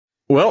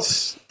Well,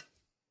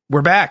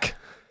 we're back.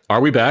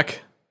 Are we back?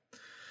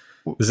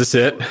 Is this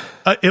it?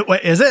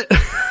 Wait, is it?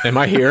 Am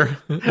I here?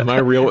 Am I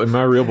real? Am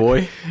I a real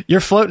boy? You're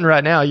floating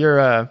right now. You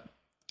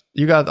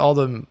got all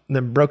them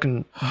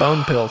broken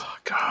bone pills. Oh,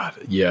 God,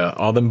 yeah,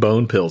 all them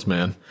bone pills,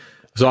 man.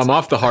 So I'm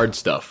off the hard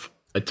stuff.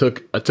 I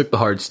took the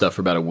hard stuff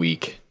for about a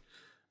week,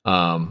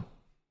 and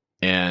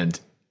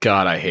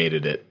God, I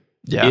hated it.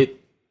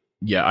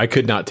 Yeah, I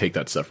could not take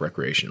that stuff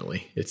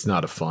recreationally. It's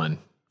not a fun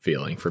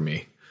feeling for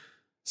me.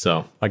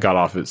 So I got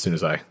off it as soon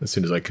as I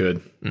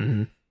could.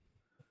 Mm-hmm.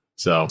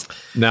 So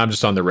now I'm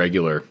just on the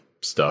regular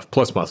stuff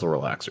plus muscle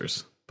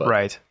relaxers. But,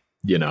 right.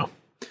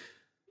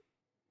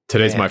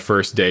 Today's my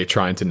first day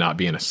trying to not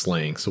be in a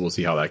sling, so we'll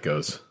see how that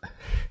goes.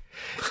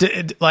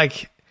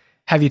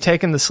 Have you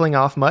taken the sling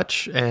off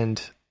much and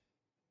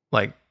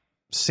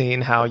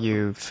seen how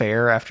you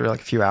fare after a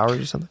few hours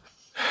or something?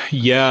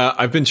 Yeah,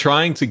 I've been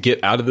trying to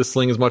get out of the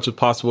sling as much as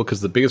possible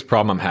because the biggest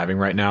problem I'm having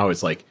right now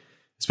is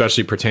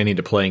especially pertaining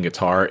to playing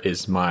guitar,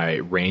 is my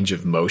range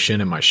of motion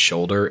and my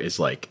shoulder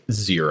is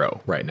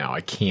 0 right now.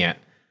 I can't.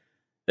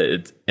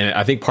 And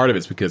I think part of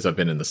it's because I've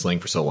been in the sling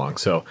for so long.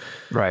 So,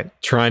 right,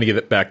 trying to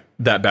get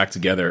that back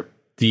together.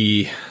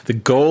 The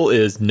goal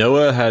is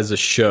Noah has a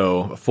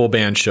full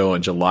band show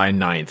on July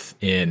 9th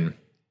in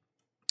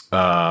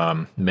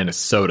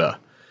Minnesota,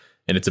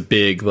 and it's a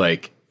big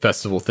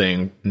festival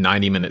thing,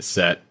 90-minute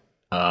set.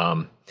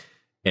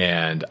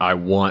 And I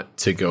want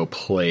to go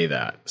play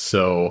that.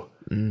 So.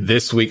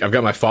 This week, I've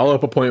got my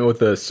follow-up appointment with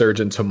the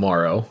surgeon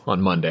tomorrow on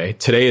Monday.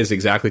 Today is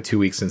exactly 2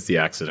 weeks since the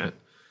accident.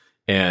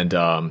 And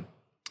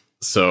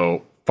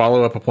so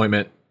follow-up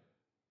appointment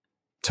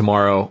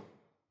tomorrow.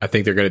 I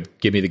think they're going to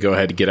give me the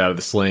go-ahead to get out of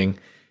the sling.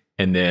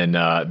 And then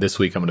this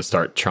week, I'm going to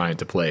start trying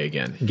to play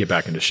again and get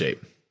back into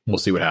shape. We'll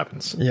see what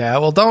happens. Yeah,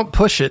 well, don't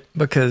push it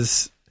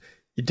because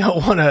you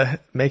don't want to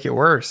make it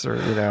worse or,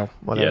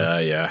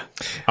 whatever. Yeah.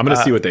 I'm going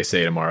to see what they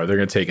say tomorrow. They're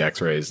going to take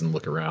x-rays and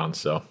look around,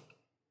 so.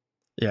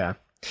 Yeah.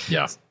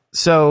 Yeah.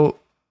 So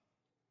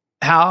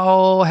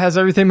how has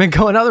everything been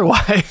going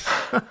otherwise?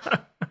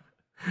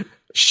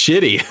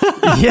 Shitty.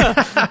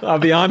 Yeah. I'll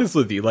be honest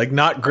with you.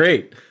 Not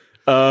great.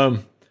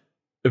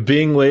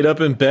 Being laid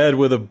up in bed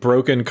with a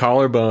broken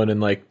collarbone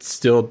and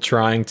still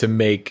trying to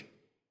make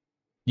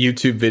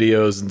YouTube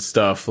videos and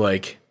stuff.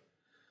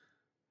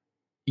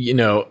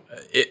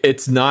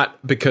 It's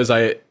not because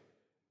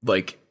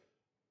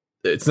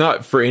it's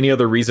not for any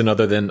other reason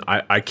other than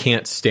I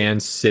can't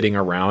stand sitting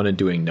around and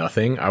doing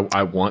nothing.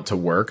 I want to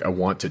work. I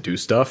want to do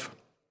stuff.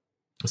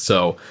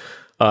 So,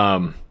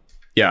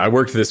 I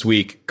worked this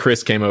week.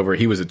 Chris came over.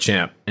 He was a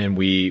champ. And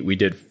we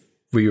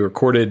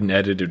recorded and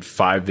edited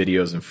 5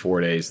 videos in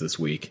 4 days this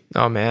week.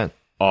 Oh, man.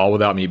 All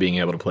without me being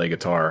able to play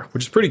guitar,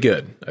 which is pretty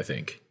good, I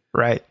think.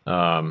 Right.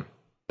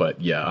 But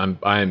yeah,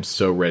 I am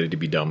so ready to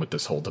be done with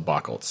this whole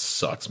debacle. It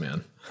sucks,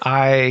 man.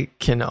 I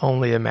can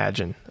only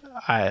imagine.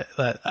 I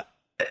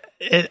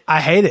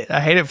hate it. I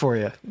hate it for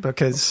you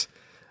because,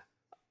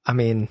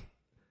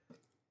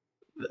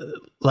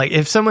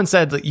 if someone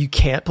said that you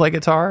can't play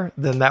guitar,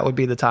 then that would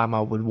be the time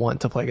I would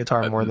want to play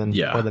guitar more than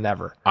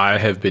ever. I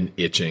have been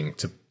itching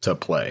to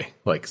play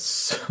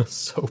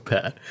so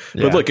bad.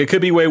 Yeah. But look, it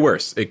could be way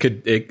worse. In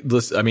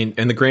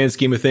the grand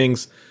scheme of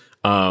things,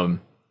 I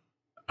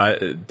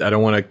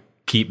don't want to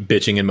keep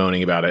bitching and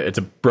moaning about it. It's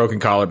a broken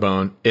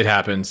collarbone. It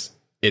happens.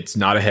 It's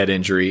not a head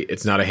injury.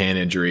 It's not a hand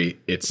injury.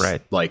 It's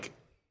right.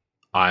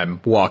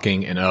 I'm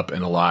walking and up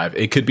and alive.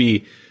 It could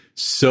be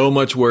so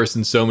much worse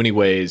in so many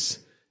ways.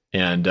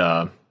 And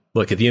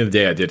look, at the end of the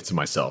day, I did it to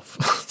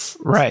myself.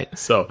 Right.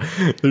 So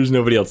there's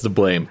nobody else to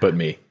blame but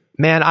me.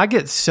 Man, I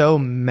get so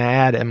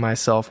mad at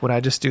myself when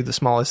I just do the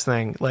smallest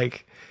thing.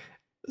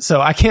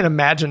 So I can't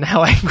imagine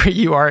how angry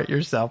you are at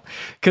yourself.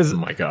 Because, oh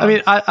my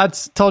God. I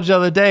told you the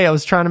other day, I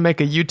was trying to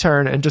make a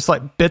U-turn and just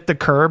bit the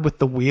curb with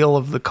the wheel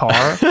of the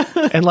car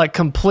and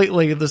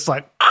completely just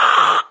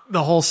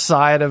the whole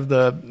side of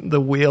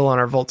the wheel on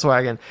our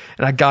Volkswagen,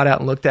 and I got out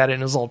and looked at it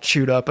and it was all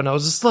chewed up and I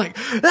was just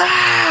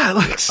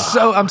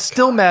I'm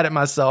still mad at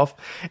myself,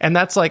 and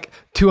that's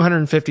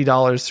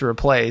 $250 to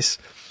replace,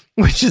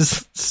 which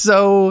is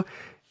so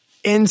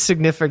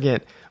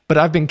insignificant, but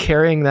I've been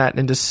carrying that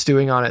and just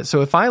stewing on it.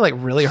 So if I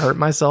really hurt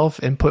myself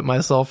and put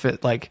myself at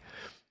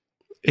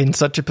in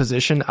such a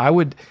position, I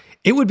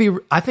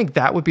think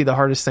that would be the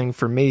hardest thing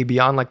for me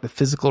beyond the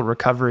physical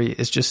recovery,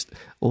 is just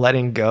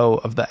letting go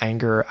of the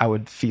anger I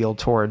would feel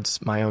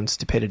towards my own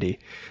stupidity,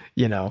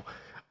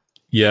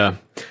 Yeah,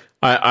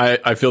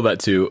 I feel that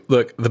too.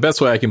 Look, the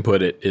best way I can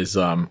put it is,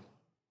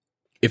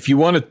 if you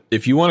want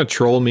to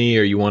troll me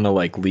or you want to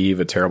leave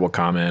a terrible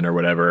comment or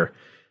whatever,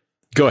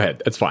 go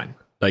ahead. That's fine.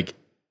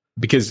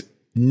 Because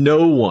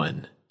no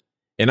one,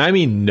 and I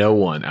mean no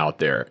one out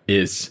there,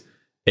 is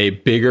a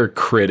bigger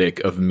critic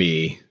of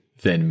me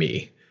than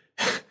me.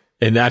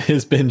 And that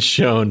has been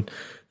shown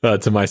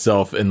to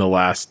myself in the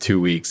last 2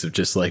 weeks of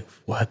just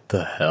what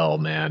the hell,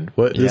 man?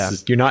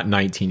 You're not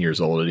 19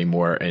 years old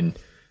anymore. And,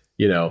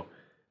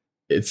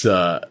 it's,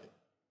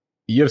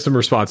 you have some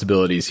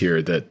responsibilities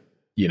here that,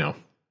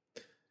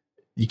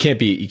 you can't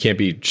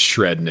be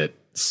shredding it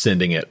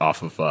sending it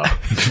off of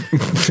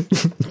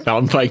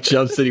mountain bike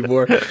jumps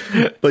anymore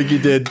like you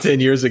did 10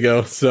 years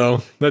ago.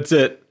 So that's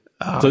it.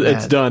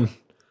 It's done.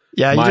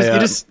 Yeah,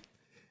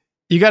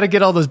 you got to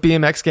get all those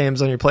BMX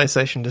games on your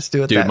PlayStation. Just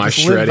do it. Dude,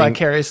 just live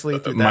vicariously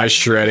through my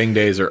shredding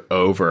days are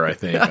over, I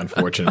think,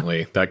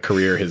 unfortunately. That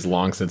career has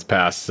long since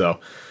passed. So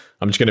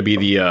I'm just going to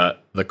be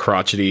the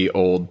crotchety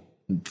old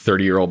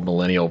 30-year-old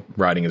millennial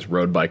riding his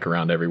road bike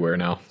around everywhere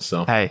now.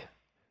 So hey,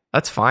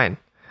 that's fine.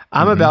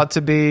 I'm about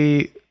to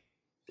be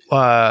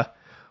one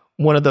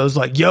of those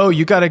like, yo,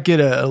 you got to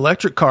get an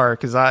electric car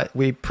because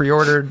we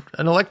pre-ordered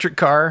an electric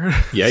car.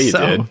 Yeah, you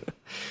did.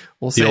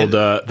 We'll see.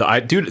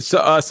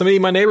 Somebody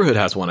in my neighborhood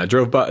has one. They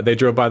drove by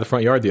the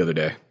front yard the other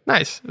day.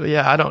 Nice.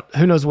 Yeah,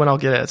 who knows when I'll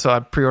get it. So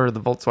I pre-ordered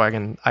the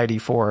Volkswagen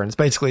ID4, and it's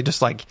basically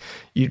just like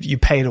you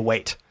pay to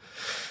wait.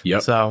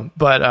 Yep. So,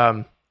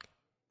 but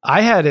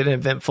I had an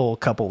eventful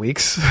couple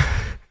weeks.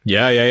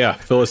 Yeah.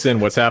 Fill us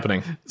in. What's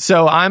happening?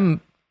 So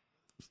I'm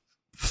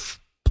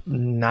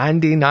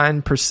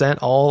 99%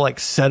 all like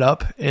set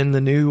up in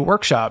the new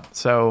workshop.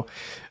 So,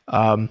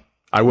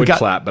 I would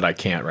clap, but I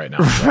can't right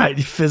now. So. Right.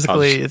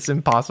 Physically, it's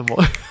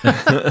impossible.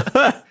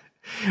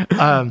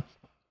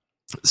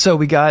 So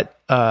we got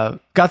the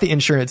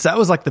insurance. That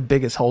was like the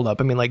biggest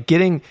holdup. I mean, like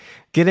getting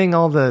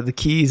all the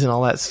keys and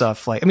all that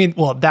stuff. Like, I mean,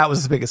 well, that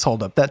was the biggest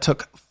holdup. That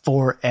took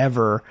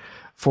forever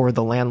for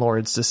the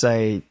landlords to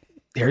say,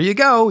 here you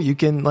go. You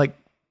can like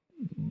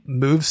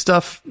move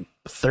stuff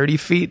 30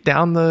 feet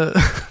down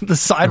the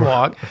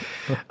sidewalk.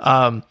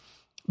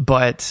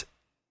 But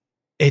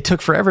it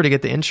took forever to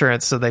get the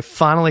insurance. So they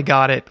finally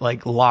got it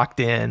like locked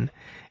in.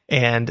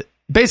 And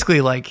basically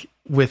like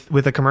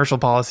with a commercial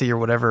policy or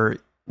whatever,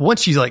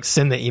 once you like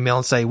send the email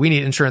and say, we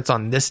need insurance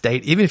on this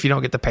date, even if you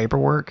don't get the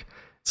paperwork,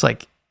 it's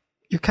like,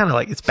 you're kind of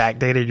like, it's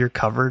backdated, you're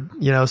covered,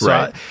 so,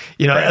 right.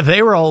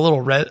 They were all a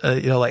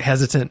little like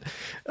hesitant,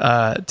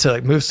 to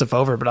like move stuff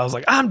over, but I was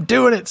like, I'm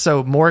doing it.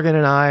 So Morgan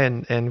and I,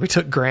 and we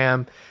took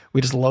Graham,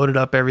 we just loaded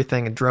up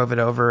everything and drove it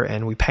over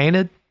and we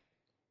painted.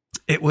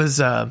 It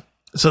was,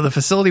 so the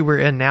facility we're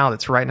in now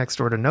that's right next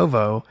door to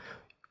Novo,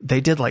 they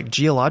did like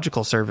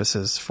geological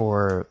services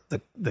for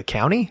the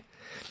county.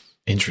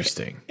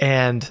 Interesting.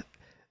 And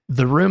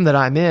the room that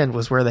I'm in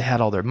was where they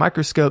had all their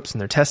microscopes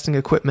and their testing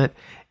equipment.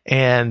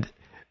 And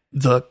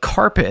the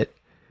carpet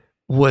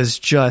was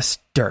just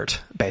dirt,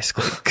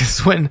 basically.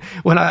 Because when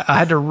I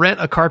had to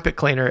rent a carpet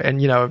cleaner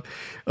and, I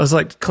was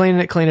like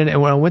cleaning it.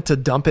 And when I went to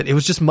dump it, it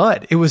was just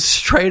mud. It was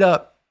straight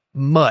up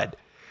mud.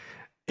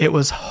 It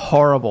was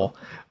horrible,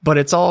 but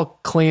it's all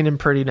clean and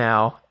pretty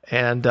now.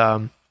 And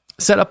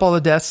set up all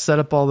the desks, set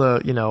up all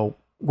the,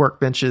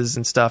 workbenches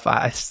and stuff.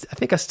 I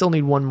think I still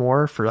need one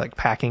more for like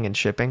packing and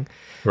shipping.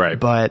 Right.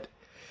 But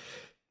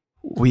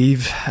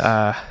we've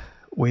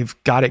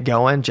got it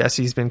going.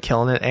 Jesse's been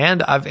killing it,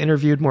 and I've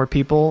interviewed more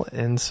people,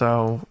 and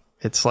so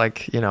it's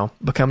like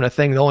becoming a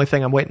thing. The only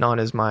thing I'm waiting on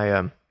is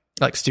my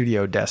like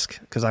studio desk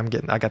because I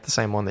got the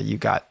same one that you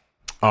got.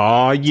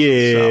 Oh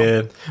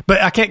yeah,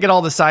 but I can't get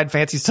all the side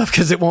fancy stuff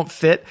because it won't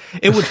fit.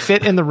 It would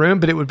fit in the room,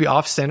 but it would be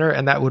off center,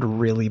 and that would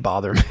really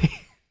bother me.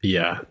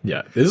 Yeah.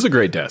 This is a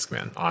great desk,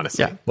 man.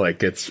 Honestly,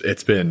 like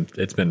it's been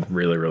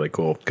really really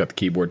cool. Got the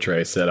keyboard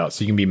tray set out,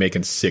 so you can be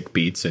making sick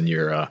beats in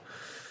your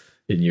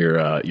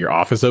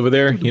office over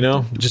there.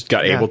 Just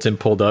got Ableton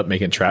pulled up,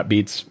 making trap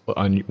beats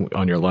on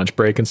your lunch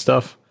break and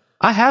stuff.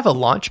 I have a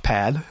launch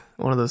pad,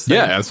 one of those things.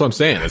 Yeah, that's what I'm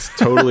saying. It's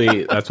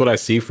totally that's what I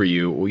see for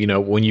you.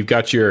 When you've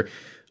got your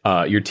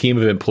team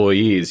of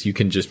employees, you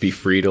can just be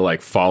free to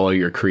like follow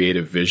your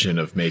creative vision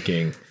of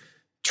making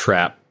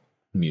trap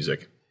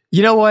music.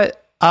 You know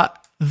what?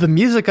 The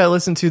music I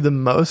listen to the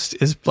most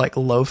is like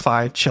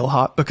lo-fi chill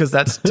hop because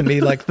that's to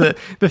me like the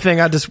thing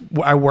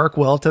I work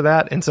well to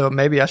that, and so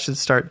maybe I should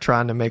start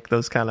trying to make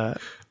those kind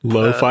of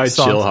lo-fi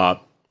chill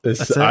hop.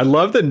 I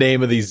love the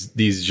name of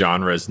these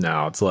genres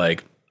now. It's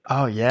like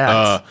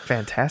it's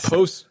fantastic.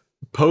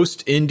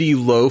 Post indie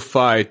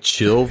lo-fi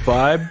chill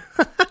vibe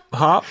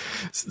hop.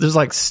 There's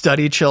like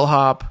study chill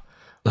hop,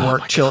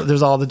 work chill. God.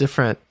 There's all the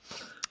different,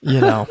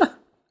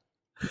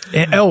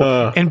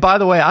 And by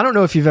the way, I don't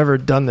know if you've ever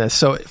done this.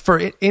 So for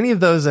any of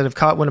those that have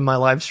caught one of my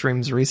live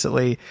streams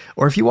recently,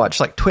 or if you watch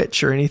like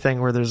Twitch or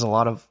anything where there's a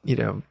lot of,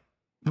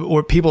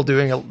 or people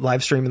doing a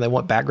live stream and they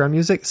want background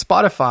music,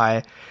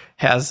 Spotify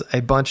has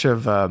a bunch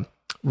of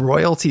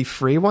royalty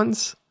free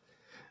ones.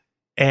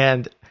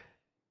 And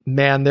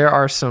man,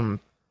 there's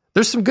some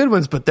good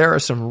ones, but there are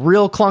some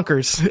real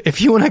clunkers.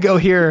 If you want to go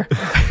hear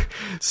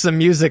some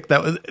music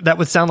that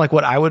would sound like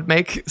what I would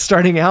make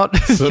starting out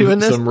doing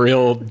this, some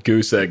real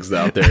goose eggs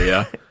out there,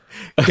 yeah.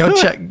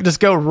 Just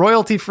go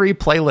royalty free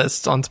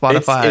playlists on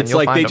Spotify. It's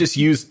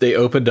like they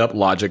opened up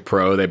Logic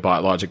Pro, they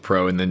bought Logic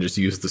Pro, and then just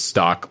used the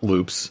stock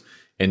loops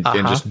and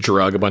just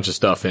drug a bunch of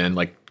stuff in,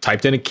 like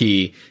typed in a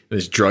key, and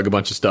just drug a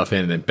bunch of stuff in,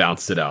 and then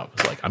bounced it out.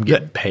 It's like I'm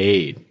getting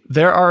paid.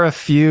 There are a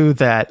few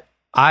that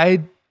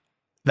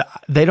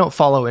they don't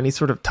follow any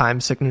sort of time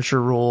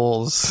signature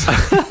rules.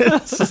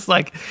 It's just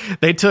like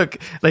they took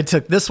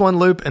this one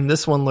loop and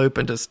this one loop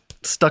and just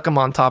stuck them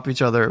on top of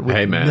each other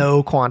with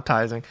no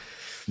quantizing.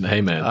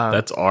 Hey man,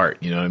 that's art.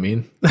 You know what I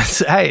mean?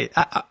 Hey,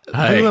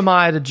 who am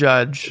I to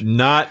judge?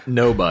 Not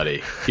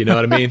nobody. You know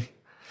what I mean?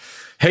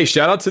 Hey,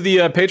 shout out to the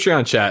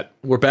Patreon chat.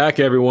 We're back,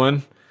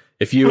 everyone.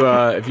 If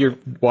you're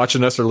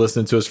watching us or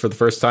listening to us for the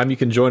first time, you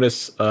can join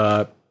us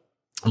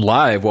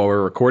live while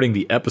we're recording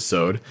the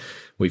episode.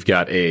 We've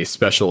got a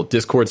special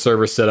Discord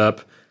server set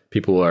up.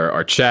 People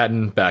are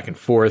chatting back and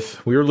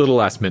forth. We were a little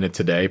last minute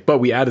today, but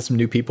we added some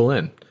new people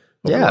in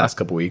over the last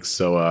couple weeks.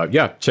 So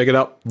check it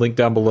out. Link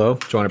down below.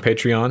 Join our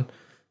Patreon,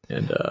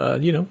 and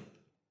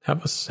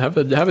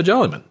have a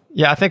jolly man.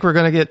 Yeah, I think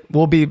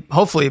we'll be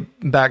hopefully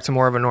back to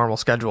more of a normal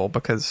schedule,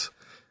 because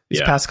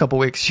these past couple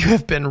weeks you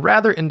have been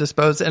rather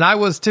indisposed, and I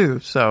was too.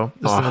 So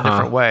just in a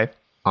different way.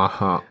 I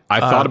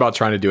thought about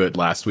trying to do it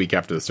last week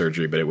after the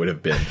surgery, but it would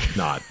have been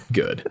not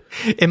good.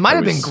 It might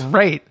have been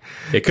great.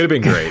 It could have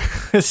been great.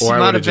 Or I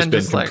would have just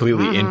been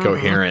completely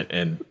incoherent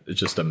and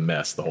just a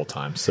mess the whole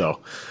time.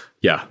 So,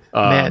 yeah.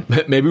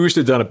 Maybe we should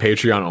have done a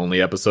Patreon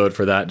only episode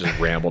for that. Just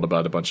rambled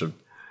about a bunch of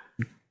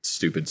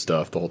stupid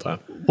stuff the whole time.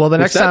 Well, the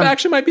next time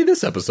actually might be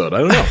this episode. I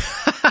don't know.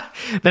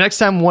 The next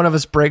time one of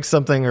us breaks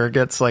something or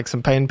gets like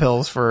some pain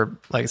pills for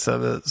like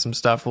some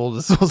stuff,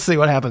 we'll see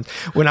what happens.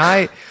 When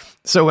I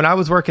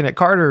was working at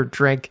Carter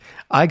Drink,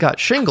 I got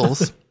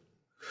shingles,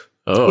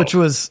 which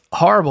was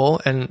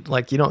horrible. And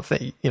like, you don't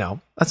think,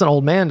 that's an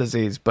old man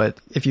disease, but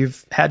if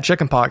you've had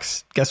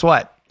chickenpox, guess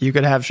what? You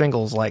could have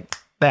shingles like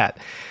that.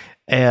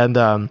 And,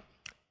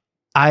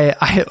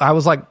 I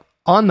was like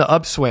on the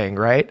upswing,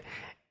 right?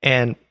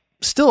 And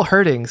still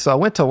hurting. So I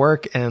went to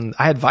work and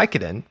I had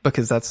Vicodin,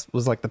 because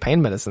was like the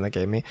pain medicine they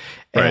gave me.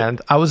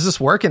 And I was just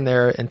working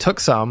there and took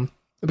some,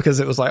 because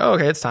it was like,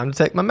 okay, it's time to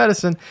take my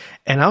medicine.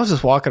 And I was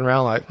just walking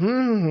around like,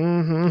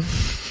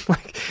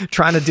 like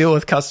trying to deal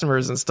with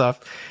customers and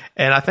stuff.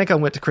 And I think I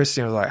went to Christy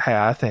and was like, hey,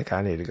 I think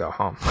I need to go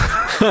home.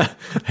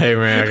 Hey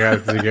man, I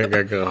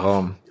gotta go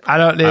home. I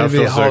don't need to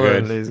be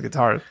holding these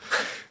guitars.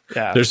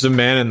 Yeah. There's a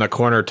man in the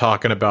corner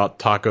talking about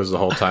tacos the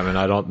whole time, and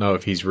I don't know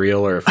if he's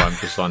real or if I'm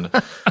just on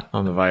the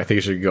I think I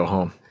should go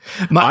home.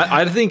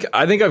 I think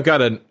I've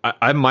got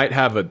I might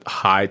have a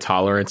high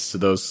tolerance to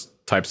those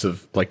types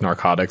of like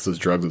narcotics, those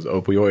drugs, those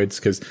opioids,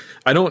 because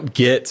I don't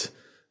get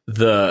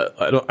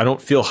I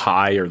don't feel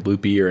high or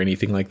loopy or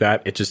anything like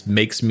that. It just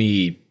makes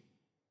me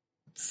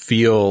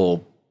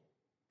feel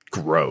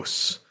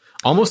gross,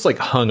 almost like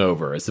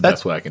hungover is the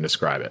best way I can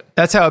describe it.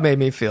 That's how it made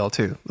me feel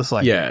too. It's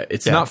like,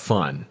 it's not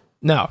fun.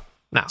 No.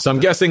 So I'm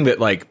guessing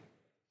that like,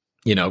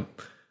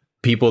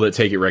 people that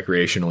take it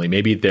recreationally,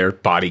 maybe their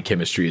body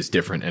chemistry is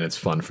different and it's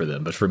fun for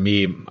them. But for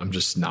me, I'm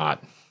just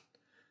not.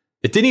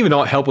 It didn't even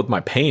help with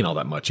my pain all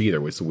that much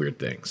either, was the weird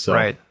thing.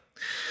 So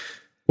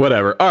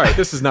whatever. All right,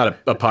 this is not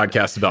a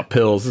podcast about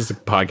pills. This is a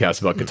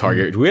podcast about guitar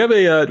gear. Do we have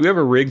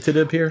a rig to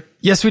dip here?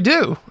 Yes, we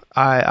do.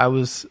 I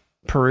was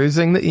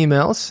perusing the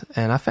emails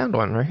and I found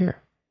one right here.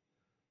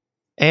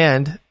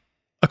 And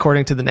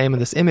according to the name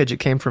of this image, it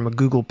came from a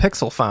Google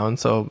Pixel phone.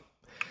 So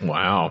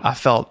wow, I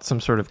felt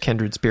some sort of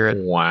kindred spirit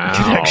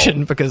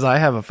connection, because I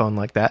have a phone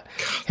like that.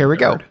 Here we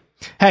go.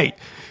 Hey,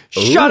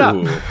 shut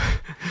up.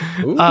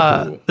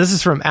 This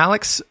is from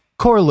Alex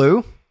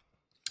Corlew.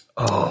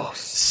 Oh,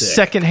 sick.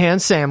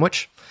 Secondhand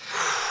Sandwich.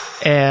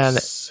 And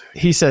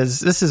he says,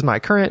 this is my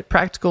current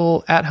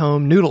practical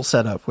at-home noodle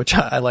setup, which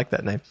I like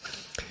that name.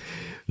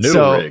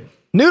 Rig.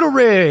 Noodle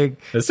rig.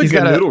 This is a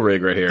good noodle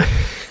rig right here.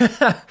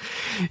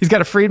 He's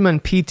got a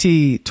Friedman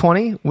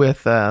PT20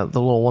 with the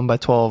little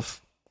 1x12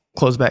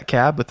 closeback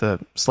cab with the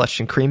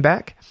Celestion cream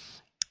back.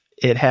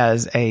 It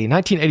has a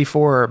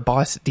 1984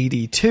 Boss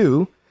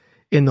DD2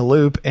 in the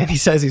loop, and he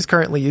says he's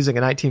currently using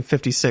a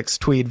 1956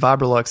 Tweed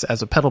Vibrolux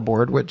as a pedal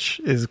board, which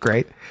is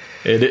great.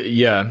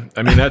 Yeah,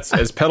 I mean, that's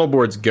as pedal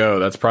boards go,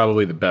 that's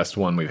probably the best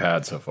one we've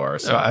had so far.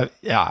 So.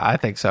 Yeah, I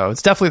think so.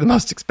 It's definitely the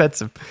most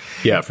expensive.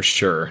 Yeah, for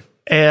sure.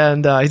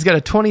 And he's got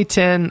a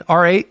 2010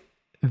 R8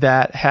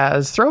 that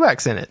has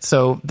throwbacks in it.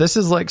 So this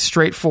is like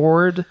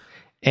straightforward,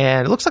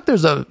 and it looks like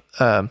there's a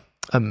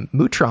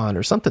Mutron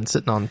or something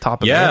sitting on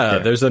top of it. Yeah,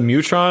 there's a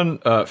Mutron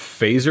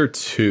Phaser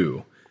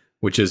 2,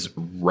 which is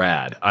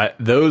rad. I've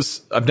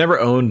never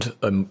owned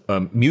a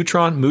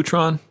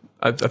Mutron.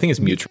 I think it's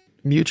Mutron.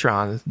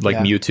 Mutron, like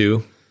Mewtwo.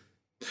 Dude,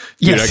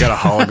 yes. I got a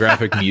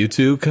holographic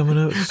Mewtwo coming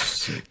up.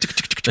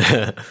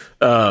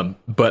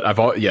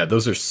 But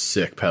those are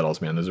sick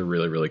pedals, man. Those are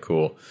really, really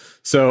cool.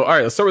 So, all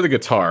right, let's start with the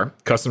guitar.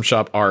 Custom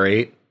Shop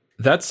R8.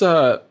 That's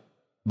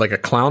like a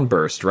clown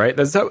burst, right?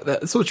 That's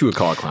what you would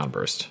call a clown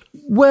burst.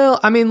 Well,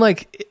 I mean,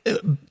 like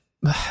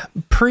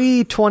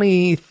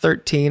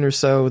pre-2013 or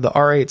so, the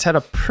R8s had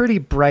a pretty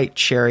bright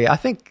cherry. I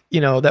think,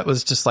 that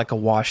was just like a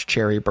wash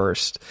cherry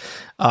burst.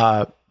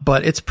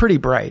 But it's pretty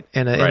bright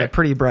and a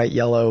pretty bright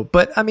yellow.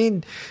 But I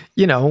mean,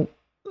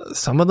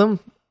 some of them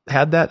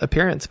had that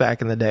appearance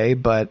back in the day.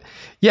 But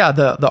yeah,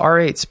 the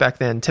R8s back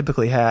then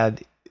typically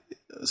had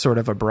sort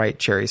of a bright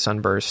cherry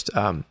sunburst.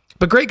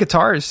 But great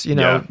guitars,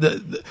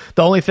 the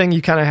only thing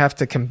you kind of have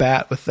to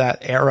combat with that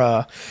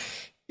era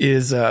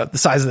is the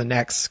size of the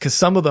necks, because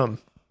some of them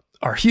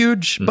are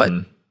huge, but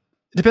it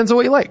depends on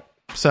what you like.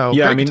 So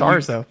yeah,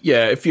 guitars though.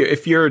 Yeah,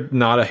 if you're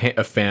not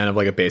a fan of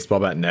like a baseball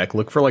bat neck,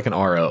 look for like an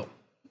RO,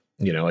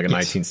 like a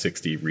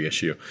 1960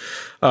 reissue.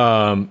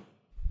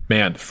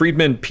 Man,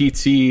 Friedman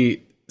PT,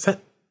 is that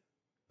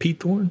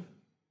Pete Thorne?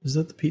 Is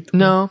that the Pete Thorne?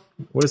 No.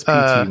 What does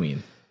PT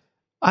mean?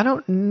 I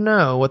don't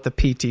know what the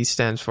PT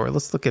stands for.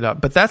 Let's look it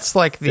up. But that's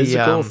like the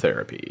physical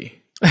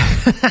therapy.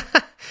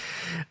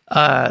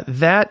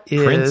 That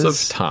is Prince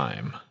of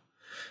Time.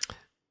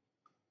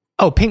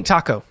 Oh, Pink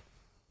Taco.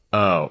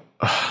 Oh,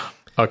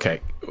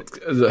 okay.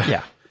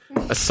 Yeah.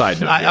 A side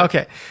note.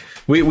 Okay.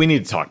 We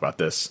need to talk about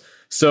this.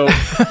 So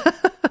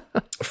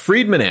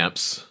Friedman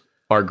amps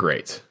are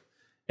great.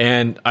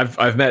 And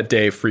I've met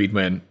Dave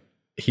Friedman.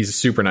 He's a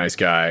super nice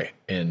guy,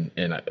 and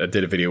I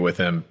did a video with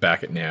him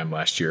back at NAMM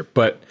last year.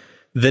 But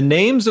the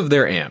names of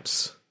their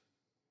amps,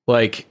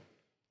 like,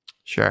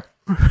 sure,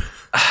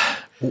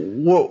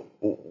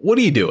 what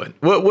are you doing?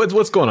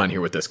 What's going on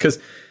here with this? Because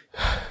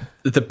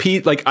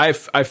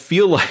I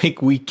feel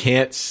like we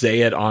can't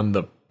say it on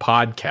the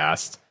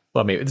podcast.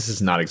 Well, maybe this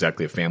is not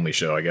exactly a family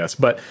show, I guess,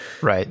 but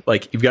right,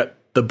 like you've got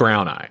the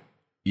Brown Eye,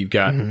 you've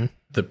got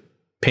the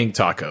Pink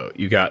Taco,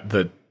 you got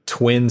the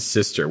Twin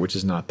Sister, which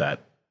is not that,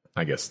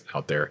 I guess,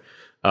 out there.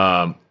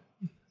 The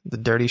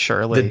Dirty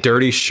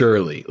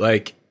Shirley.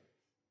 Like,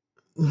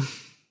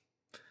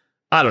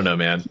 I don't know,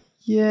 man.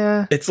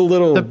 Yeah. It's a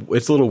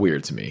little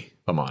weird to me,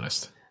 if I'm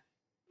honest.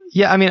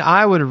 Yeah, I mean,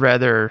 I would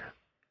rather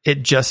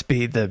it just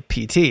be the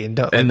PT and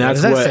don't. And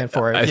that's what that stand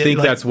for? I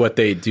think that's what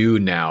they do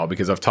now,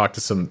 because I've talked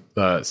to some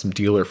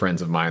dealer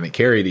friends of mine that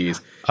carry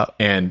these,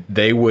 and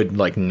they would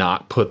like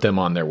not put them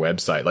on their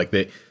website. Like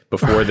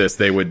before this,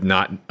 they would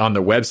not on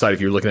their website.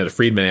 If you're looking at a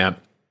Friedman amp,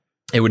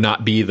 it would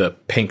not be the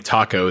Pink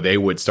Taco. They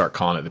would start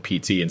calling it the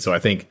PT. And so I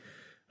think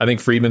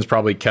Friedman's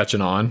probably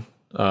catching on.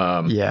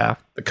 Yeah.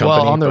 The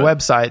company, on their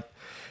website,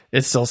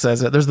 it still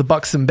says it. There's the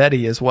Buxom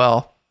Betty as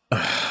well.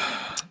 Yeah.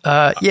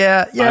 I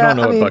don't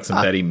know what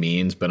Buxom Betty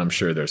means, but I'm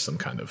sure there's some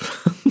kind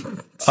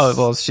of. Oh,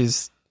 well,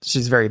 she's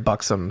very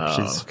buxom.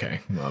 Oh,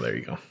 okay. Well, there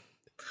you go.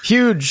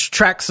 Huge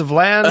tracts of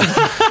land.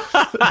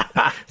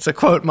 It's a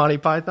quote, Monty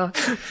Python.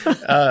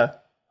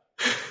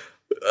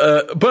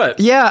 But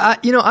yeah,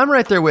 I'm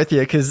right there with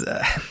you, because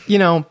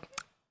the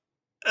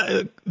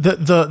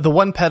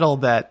one pedal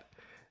that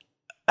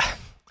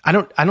I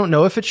don't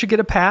know if it should get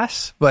a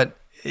pass, but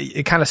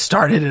it kind of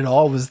started it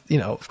all was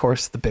of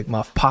course the Big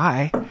Muff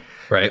Pi,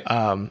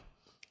 right?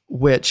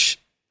 Which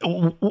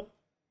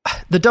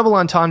the double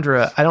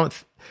entendre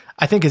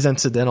I think is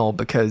incidental,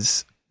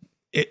 because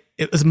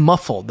it was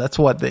muffled. That's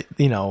what they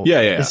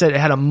They said it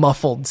had a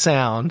muffled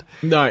sound.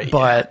 No,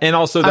 but and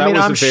also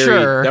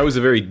that was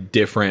a very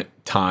different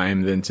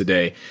time than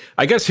today.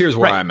 I guess here's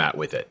where I'm at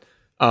with it.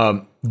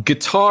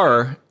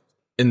 Guitar,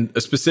 and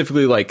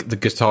specifically like the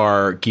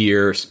guitar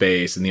gear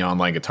space and the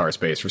online guitar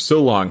space, for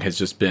so long has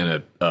just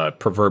been a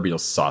proverbial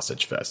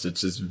sausage fest.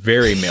 It's just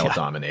very male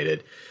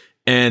dominated,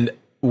 and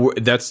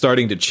that's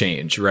starting to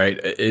change. Right?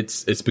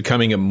 It's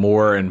becoming a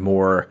more and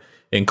more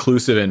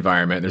inclusive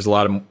environment. There's a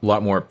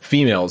lot more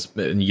females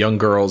and young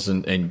girls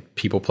and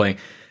people playing.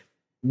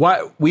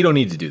 Why we don't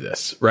need to do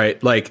this,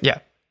 right? Like, yeah.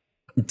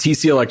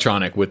 TC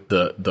Electronic with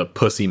the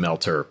Pussy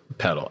Melter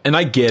pedal, and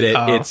I get it.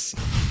 Oh.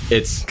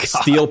 It's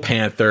Steel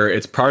Panther.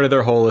 It's part of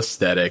their whole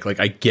aesthetic.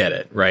 Like, I get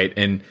it, right?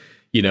 And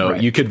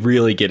you could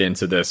really get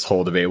into this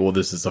whole debate. Well,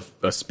 this is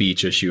a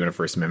speech issue and a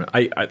First Amendment.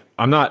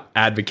 I'm not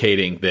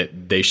advocating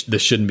that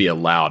this shouldn't be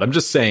allowed. I'm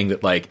just saying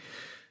that, like,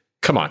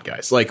 come on,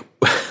 guys, like.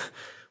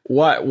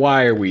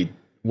 Why are we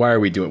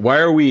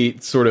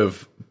sort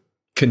of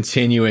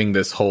continuing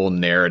this whole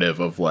narrative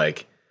of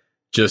like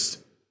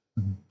just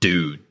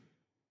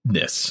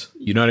dudeness?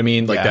 You know what I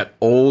mean? Like that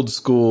old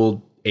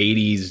school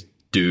 80s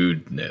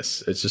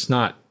dudeness. It's just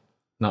not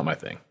my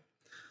thing.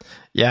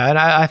 Yeah, and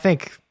I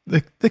think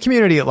the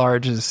community at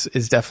large is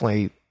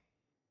definitely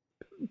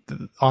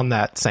on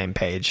that same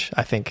page.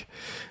 I think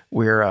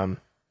we're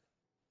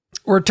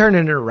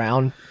turning it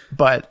around,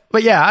 but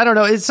yeah, I don't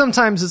know.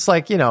 Sometimes it's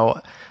like,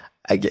 you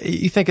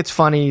think it's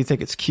funny, you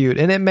think it's cute,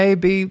 and it may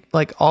be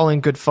like all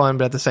in good fun,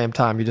 but at the same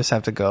time, you just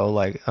have to go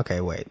like,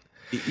 okay, wait.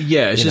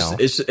 Yeah,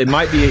 it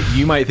might be,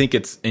 you might think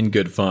it's in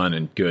good fun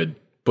and good,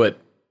 but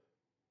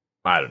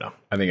I don't know.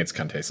 I think it's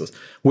kind of tasteless.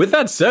 With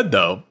that said,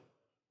 though,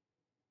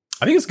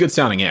 I think it's a good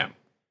sounding amp.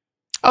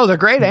 Oh, they're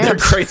great amps. They're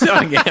great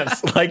sounding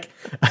amps. Like,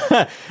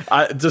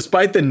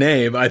 despite the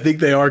name, I think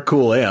they are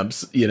cool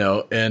amps,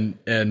 and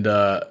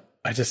I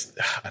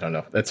don't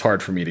know. That's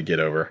hard for me to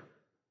get over.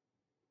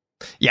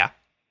 Yeah.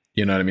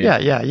 You know what I mean?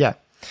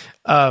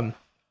 Yeah.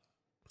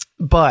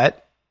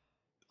 But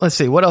let's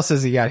see, what else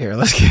has he got here?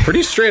 Let's get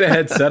pretty straight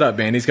ahead setup,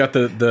 man. He's got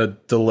the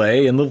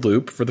delay and the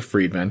loop for the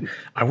Friedman.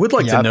 I would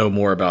like to know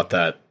more about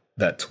that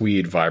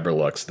Tweed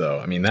Vibrolux, though.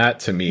 I mean, that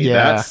to me,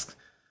 that's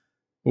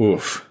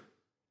oof.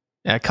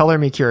 Yeah, color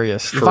me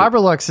curious. The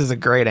Vibrolux is a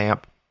great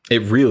amp.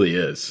 It really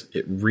is.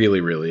 It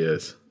really, really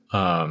is.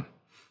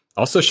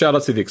 Also, shout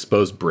out to the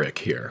exposed brick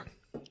here.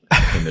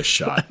 In this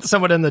shot,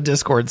 someone in the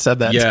Discord said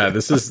that. Yeah, too.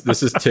 this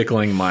is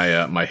tickling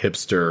my my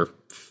hipster,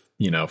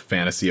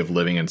 fantasy of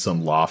living in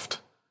some loft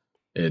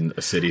in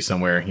a city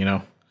somewhere, you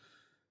know?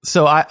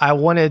 So I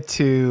wanted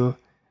to,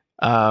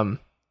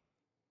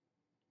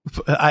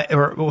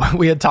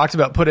 we had talked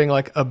about putting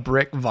like a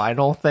brick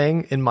vinyl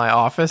thing in my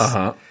office,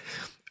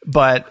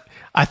 but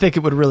I think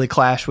it would really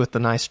clash with the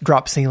nice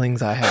drop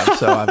ceilings I have.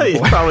 So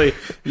I'm probably,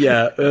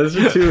 yeah, those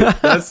are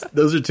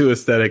two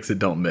aesthetics that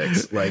don't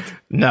mix. Like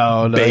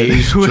no,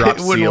 beige drop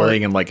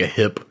ceiling and like a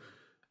hip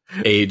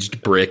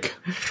aged brick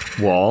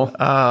wall.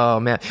 Oh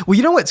man. Well,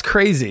 you know what's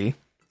crazy?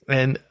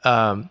 And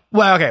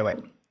okay, wait.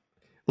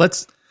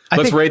 Let's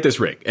rate this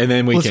rig, and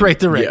then let's rate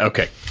the rig. Yeah,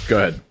 okay, go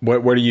ahead.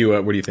 What are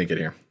you thinking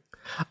here?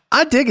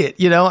 I dig it.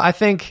 You know, I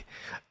think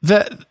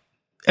that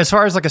as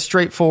far as like a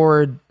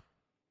straightforward,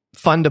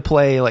 fun to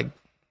play, like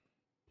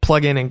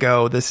plug in and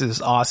go, this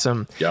is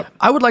awesome. Yep.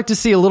 I would like to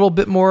see a little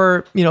bit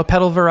more,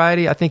 pedal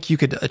variety. I think you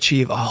could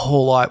achieve a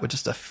whole lot with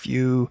just a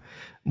few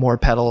more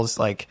pedals.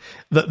 Like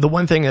the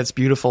one thing that's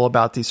beautiful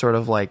about these sort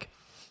of like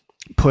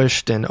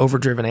pushed and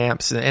overdriven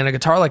amps and a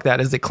guitar like that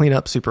is they clean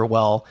up super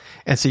well,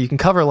 and so you can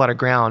cover a lot of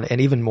ground,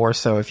 and even more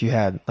so if you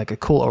had like a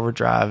cool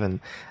overdrive and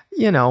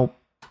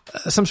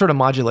some sort of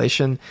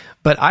modulation.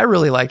 But I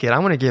really like it. I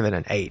want to give it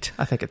an 8.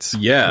 I think it's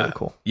really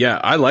cool. Yeah,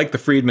 I like the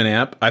Friedman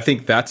amp. I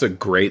think that's a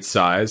great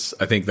size.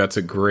 I think that's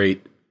a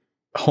great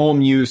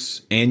home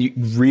use and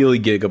really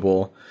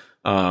giggable.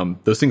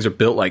 Those things are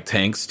built like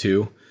tanks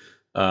too.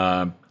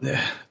 I'm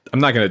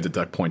not going to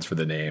deduct points for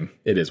the name.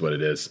 It is what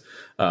it is.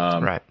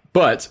 Right.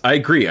 But I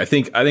agree. I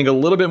think a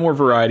little bit more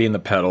variety in the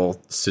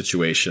pedal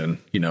situation.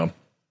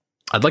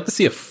 I'd like to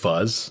see a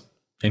fuzz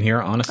in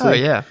here, honestly. Oh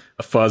yeah,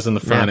 a fuzz in the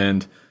front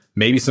end,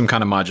 maybe some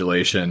kind of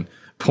modulation.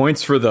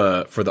 Points for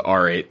the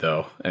R8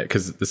 though,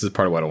 because this is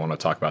part of what I want to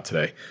talk about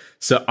today.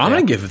 So I'm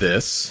going to give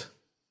this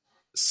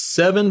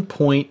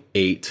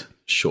 7.8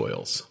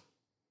 shoyles.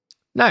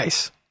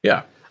 Nice.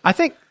 Yeah. I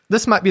think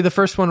this might be the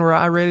first one where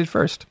I rated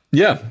first.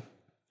 Yeah.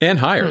 And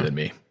higher than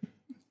me.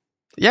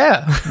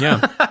 Yeah.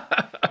 Yeah.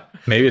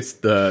 Maybe it's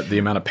the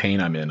amount of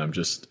pain I'm in. I'm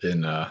just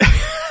in a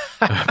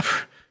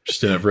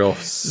real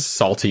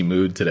salty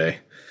mood today.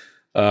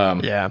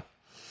 Yeah.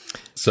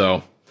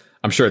 So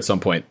I'm sure at some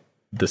point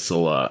this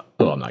will. I'm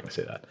not going to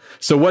say that.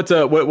 So what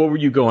were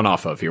you going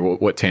off of here?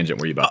 What tangent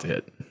were you about to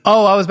hit?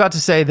 Oh, I was about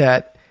to say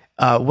that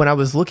when I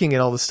was looking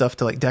at all the stuff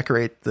to like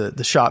decorate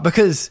the shop,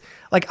 because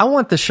like I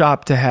want the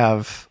shop to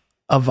have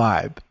a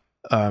vibe.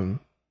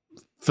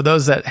 For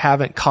those that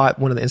haven't caught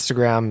one of the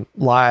Instagram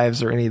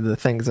lives or any of the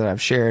things that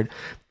I've shared,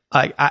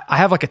 I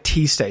have like a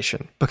tea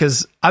station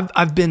because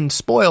I've been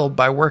spoiled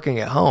by working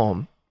at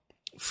home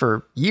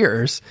for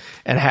years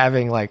and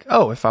having like,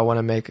 if I want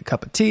to make a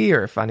cup of tea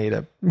or if I need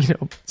a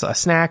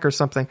snack or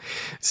something.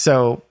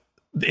 So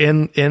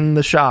in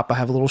the shop, I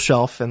have a little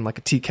shelf and like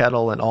a tea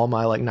kettle and all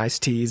my like nice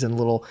teas and a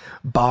little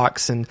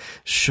box and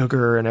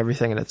sugar and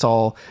everything. And it's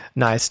all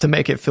nice to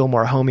make it feel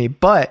more homey.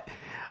 But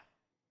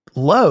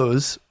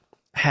Lowe's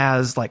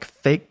has like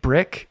fake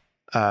brick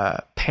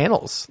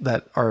panels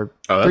that are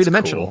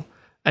three-dimensional. Cool.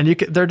 And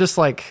they're just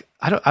like,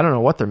 I don't know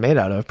what they're made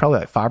out of, probably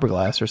like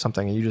fiberglass or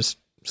something. And you just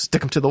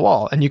stick them to the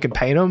wall and you can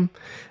paint them.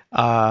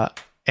 And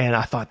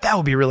I thought that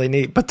would be really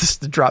neat, but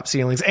the drop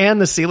ceilings and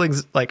the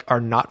ceilings like are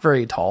not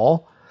very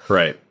tall.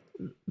 Right.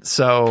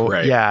 So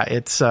yeah,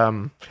 it's,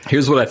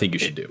 here's what I think you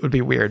should do. It would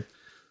be weird.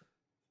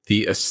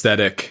 The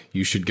aesthetic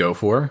you should go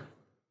for.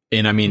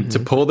 And I mean, to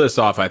pull this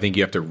off, I think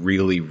you have to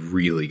really,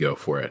 really go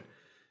for it.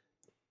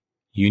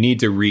 You need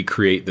to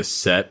recreate the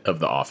set of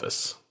The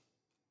Office.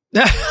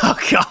 Oh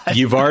God!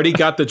 You've already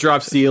got the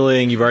drop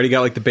ceiling. You've already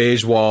got like the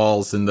beige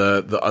walls and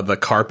the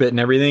carpet and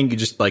everything. You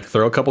just like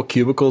throw a couple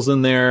cubicles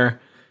in there.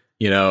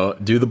 Do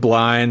the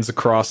blinds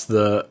across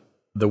the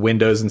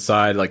windows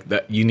inside like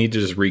that. You need to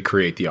just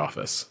recreate The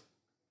Office.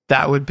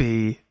 That would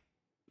be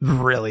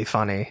really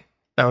funny.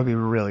 That would be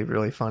really,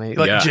 really funny.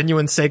 Like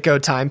genuine Seiko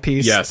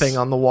timepiece thing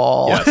on the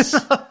wall. Yes.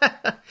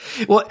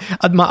 Well,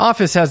 my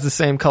office has the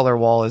same color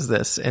wall as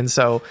this, and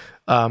so.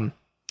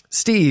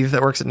 Steve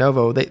that works at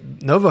Novo,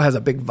 Novo has a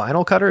big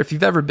vinyl cutter. If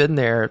you've ever been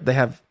there, they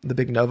have the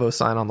big Novo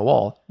sign on the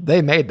wall.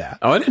 They made that.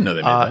 Oh, I didn't know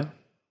they made that.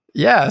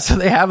 Yeah, so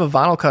they have a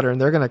vinyl cutter,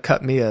 and they're going to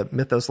cut me a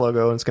Mythos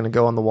logo, and it's going to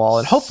go on the wall,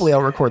 and hopefully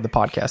I'll record the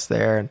podcast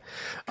there. And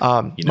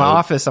my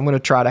office, I'm going to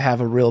try to have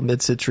a real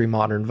mid-century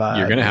modern vibe.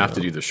 You're going to have to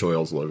do the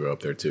Shoyles logo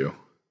up there too.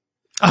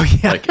 Oh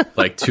yeah,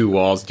 like two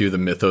walls. Do the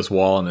Mythos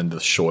wall and then the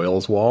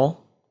Shoyles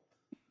wall.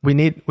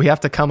 We have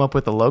to come up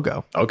with a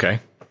logo.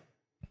 Okay.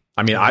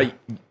 I mean, I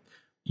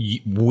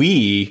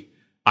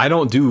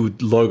don't do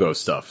logo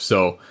stuff,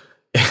 so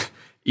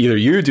either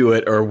you do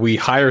it or we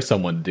hire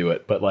someone to do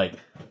it. But like,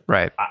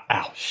 right?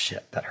 Ow,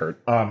 shit, that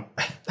hurt.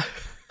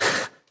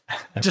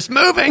 Just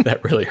moving.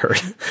 That really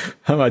hurt.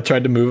 I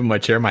tried to move in my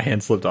chair, my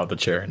hand slipped off the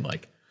chair, and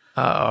like,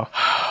 ow.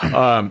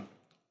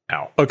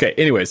 Okay.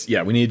 Anyways,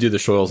 yeah, we need to do the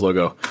Shoyles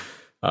logo,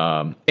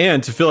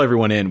 and to fill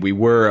everyone in, we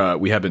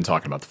have been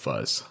talking about the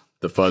fuzz.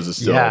 The fuzz is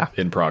still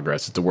in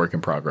progress. It's a work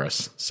in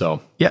progress.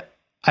 So yeah.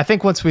 I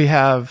think once we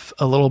have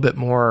a little bit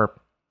more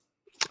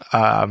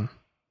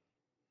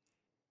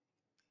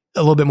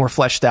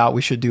fleshed out,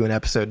 we should do an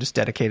episode just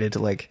dedicated to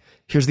like,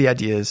 here's the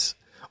ideas.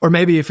 Or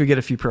maybe if we get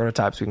a few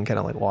prototypes, we can kind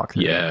of like walk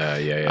through.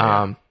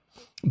 Yeah.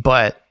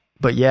 But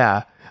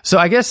yeah. So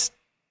I guess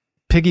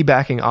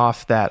piggybacking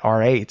off that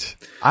R8,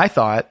 I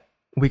thought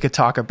we could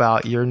talk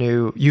about your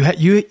new,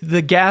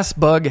 the gas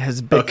bug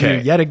has bit you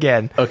yet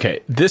again.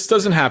 Okay. This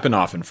doesn't happen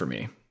often for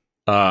me.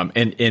 And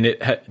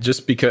it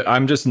just because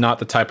I'm just not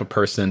the type of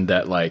person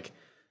that like,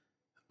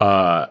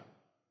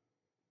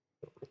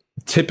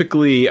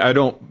 typically I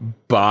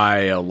don't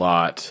buy a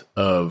lot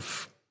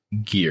of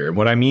gear.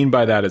 What I mean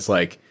by that is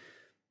like,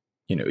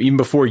 you know, even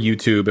before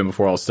YouTube and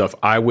before all this stuff,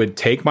 I would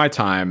take my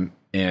time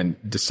and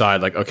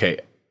decide like, okay,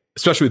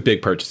 especially with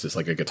big purchases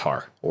like a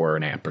guitar or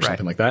an amp or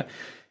something like that.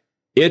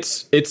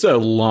 It's a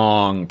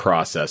long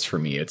process for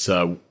me. It's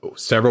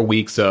several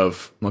weeks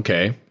of,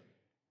 okay,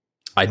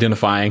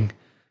 identifying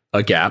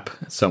a gap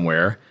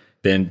somewhere,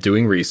 then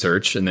doing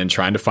research, and then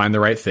trying to find the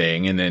right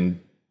thing, and then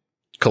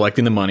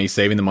collecting the money,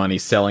 saving the money,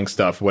 selling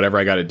stuff, whatever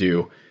I got to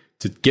do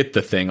to get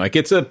the thing. Like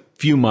it's a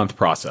few month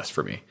process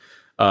for me.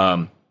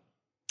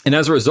 And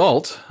as a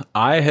result,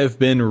 I have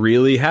been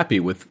really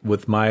happy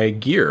with my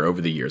gear over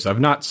the years.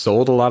 I've not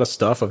sold a lot of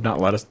stuff. I've not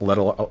let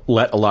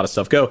a lot of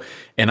stuff go.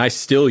 And I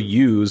still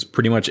use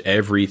pretty much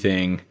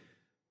everything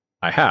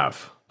I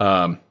have.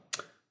 And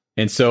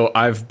so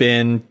I've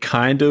been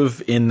kind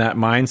of in that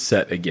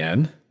mindset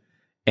again.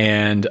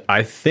 And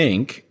I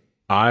think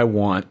I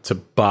want to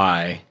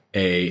buy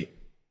a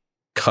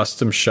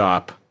custom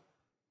shop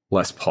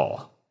Les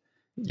Paul.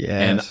 Yeah.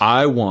 And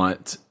I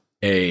want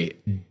a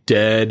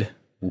dead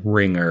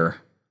ringer,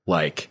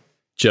 like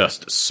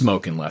just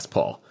smoking Les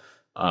Paul.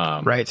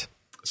 Right.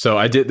 So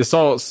I did this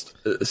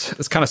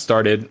it's kind of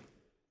started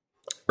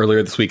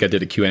earlier this week. I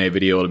did a Q&A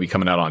video. It'll be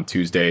coming out on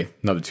Tuesday,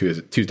 another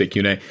Tuesday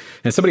Q&A.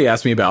 And somebody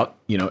asked me about,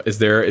 you know, is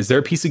there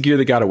a piece of gear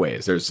that got away?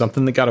 Is there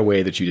something that got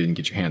away that you didn't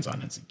get your hands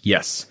on? It's like,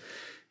 yes.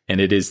 And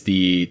it is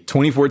the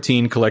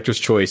 2014 Collector's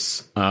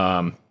Choice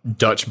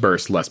Dutch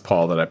Burst Les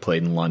Paul that I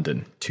played in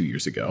London 2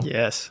 years ago.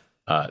 Yes.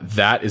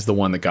 That is the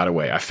one that got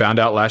away. I found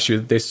out last year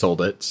that they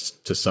sold it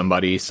to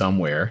somebody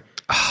somewhere.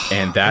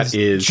 And that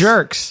is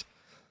jerks.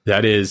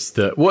 That is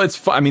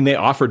it's I mean, they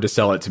offered to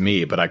sell it to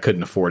me, but I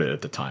couldn't afford it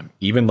at the time.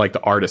 Even like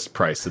the artist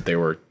price that they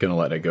were going to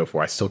let it go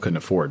for, I still couldn't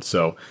afford.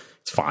 So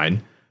it's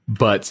fine.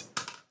 But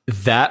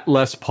that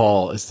Les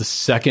Paul is the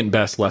second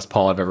best Les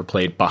Paul I've ever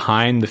played,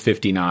 behind the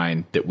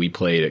 59 that we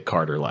played at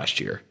Carter last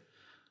year.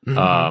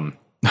 Mm-hmm.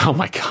 Oh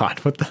my God,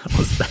 what the hell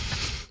was that?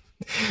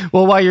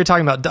 Well, while you're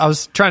talking about, I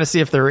was trying to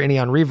see if there were any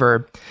on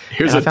Reverb.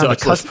 Here's a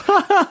Dutch Les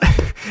Paul.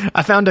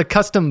 I found a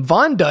custom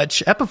Von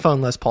Dutch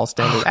Epiphone Les Paul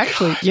standard.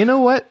 Actually, you know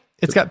what?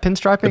 It's got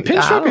pinstriping. The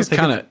pinstriping is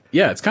kind of,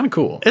 it's kind of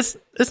cool. It's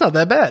not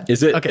that bad.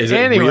 Is it? Okay, is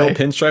it real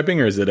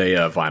pinstriping, or is it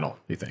a vinyl?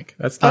 You think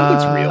that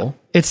looks real?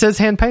 It says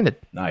hand painted.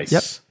 Nice.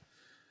 Yep.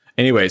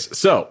 Anyways,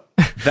 so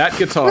that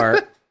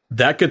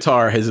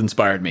guitar has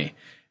inspired me,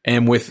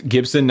 and with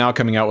Gibson now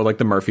coming out with like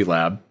the Murphy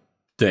Lab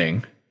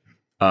thing,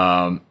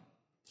 I'm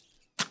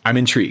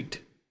intrigued.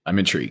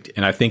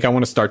 And I think I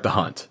want to start the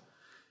hunt.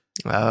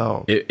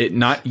 Oh, it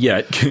not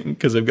yet,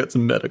 because I've got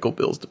some medical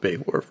bills to pay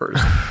for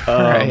first.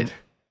 Right.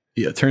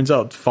 Yeah, it turns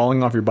out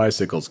falling off your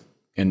bicycles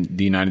in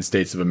the United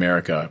States of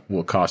America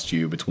will cost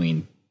you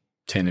between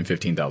 $10,000 and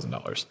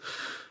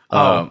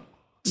 $15,000.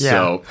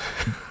 So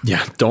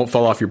yeah, don't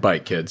fall off your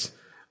bike, kids.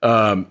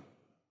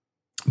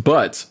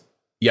 But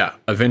yeah,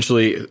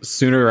 eventually,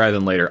 sooner rather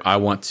than later, I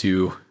want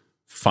to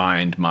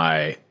find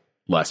my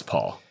Les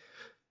Paul.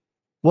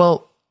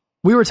 Well,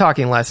 we were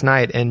talking last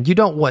night, and you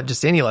don't want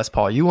just any Les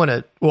Paul. You want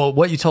to. Well,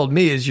 what you told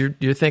me is you're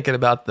thinking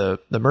about the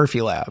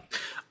Murphy Lab.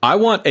 I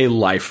want a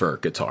lifer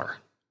guitar.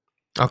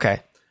 Okay.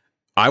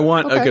 I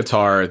want a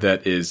guitar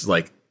that is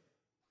like,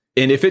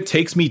 and if it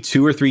takes me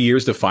 2 or 3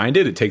 years to find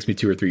it, it takes me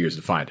 2 or 3 years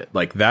to find it.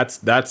 Like that's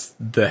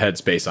the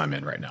headspace I'm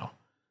in right now.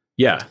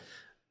 Yeah.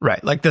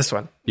 Right. Like this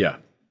one. Yeah.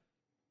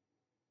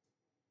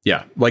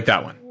 Yeah. Like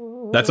that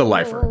one. That's a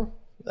lifer.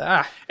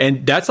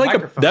 And that's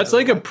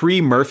like a pre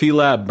Murphy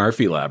Lab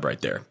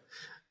right there.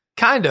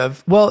 Kind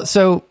of. Well,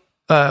 so,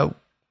 there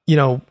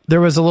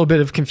was a little bit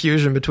of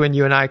confusion between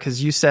you and I,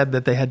 because you said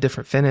that they had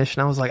different finish,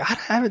 and I was like, I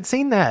haven't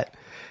seen that.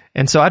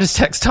 And so I just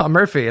texted Tom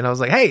Murphy, and I was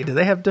like, hey, do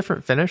they have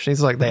different finish? And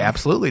he's like, they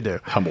absolutely do.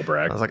 Humble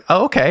brag. I was like,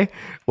 oh, okay.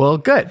 Well,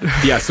 good.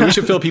 Yeah, so we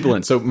should fill people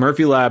in. So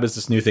Murphy Lab is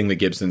this new thing that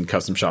Gibson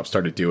Custom Shop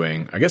started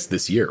doing, I guess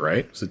this year,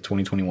 right? Was it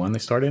 2021 they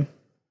started?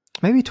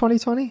 Maybe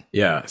 2020?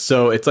 Yeah,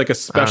 so it's like a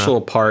special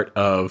part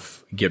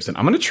of Gibson.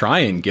 I'm going to try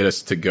and get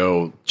us to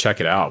go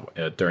check it out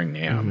during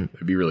NAMM. Mm-hmm.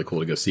 It'd be really cool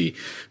to go see.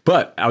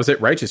 But I was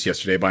at Righteous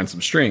yesterday buying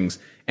some strings,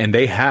 and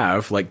they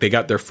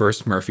got their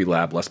first Murphy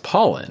Lab Les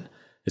Paul in.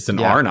 It's an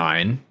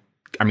R9.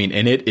 I mean,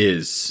 and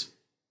it's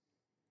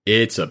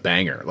a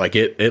banger. Like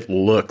it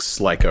looks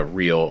like a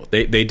real,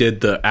 they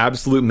did the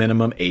absolute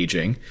minimum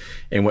aging.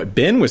 And what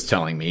Ben was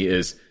telling me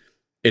is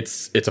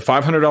it's a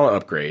 $500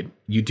 upgrade.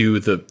 You do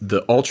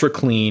the ultra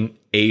clean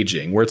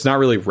aging, where it's not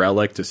really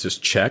relic, it's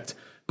just checked.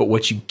 But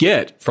what you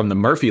get from the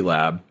Murphy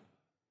Lab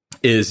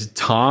is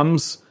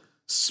Tom's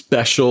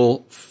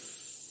special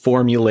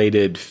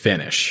formulated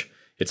finish.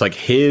 It's like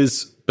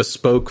his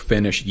bespoke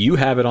finish. You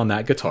have it on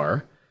that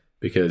guitar.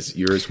 because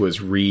yours was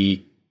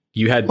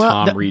you had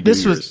Tom redo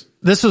yours.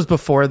 This was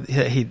before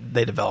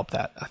they developed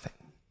that, I think.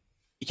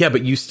 Yeah,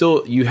 but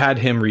you had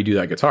him redo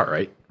that guitar,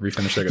 right?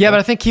 Refinish that guitar? Yeah, but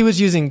I think he was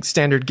using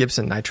standard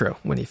Gibson Nitro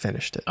when he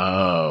finished it.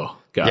 Oh,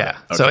 got it. Okay.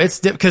 So it's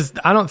because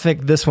I don't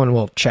think this one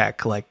will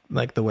check like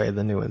the way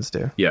the new ones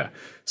do. Yeah.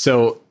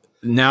 So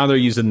now they're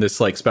using this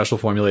like special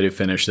formulated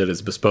finish that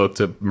is bespoke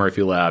to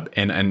Murphy Lab,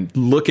 and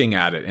looking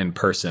at it in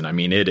person, I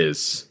mean,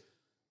 it's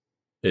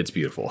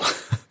beautiful.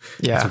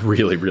 Yeah. It's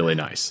really, really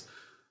nice.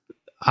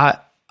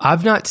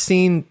 I've not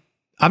seen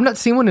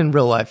one in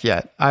real life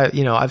yet.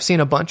 I've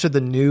seen a bunch of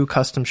the new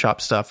custom shop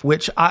stuff,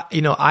 which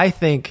I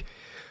think,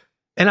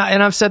 and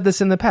I've said this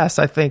in the past,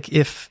 I think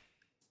if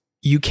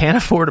you can't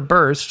afford a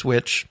burst,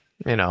 which,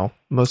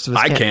 most of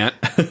us can't.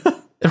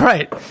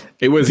 Right.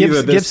 It was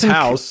either this Gibson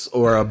house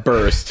or a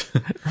burst.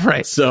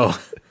 Right. So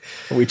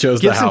we chose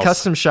Gibson the house.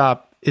 Custom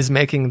Shop is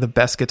making the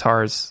best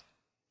guitars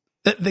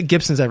that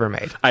Gibson's ever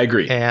made. I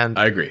agree.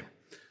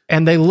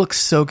 And they look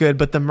so good,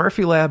 but the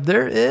Murphy Lab,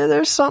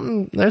 there's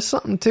something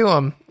to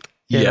them.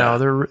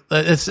 They're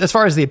as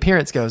far as the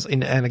appearance goes.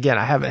 And again,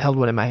 I haven't held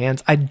one in my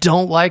hands. I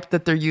don't like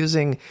that they're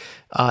using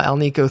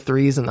Alnico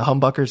 3s and the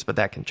humbuckers, but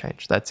that can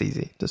change. That's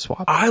easy to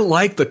swap. I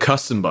like the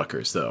custom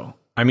buckers though.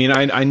 I mean,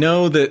 I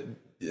know that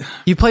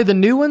you play the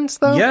new ones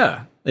though.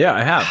 Yeah,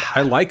 I have.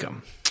 I like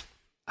them.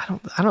 I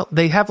don't.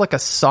 They have like a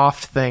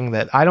soft thing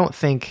that I don't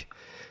think.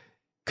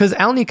 Because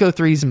Alnico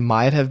 3s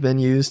might have been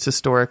used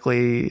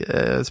historically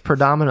as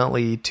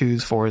predominantly 2s,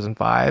 4s, and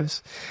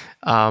 5s.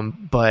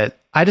 But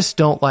I just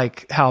don't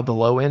like how the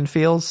low end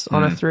feels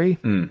on a 3.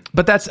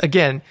 But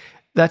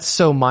that's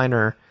so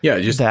minor. Yeah,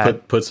 just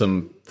put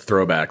some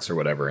throwbacks or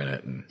whatever in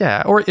it.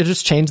 Yeah, or it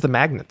just change the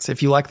magnets.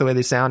 If you like the way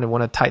they sound and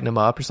want to tighten them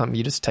up or something,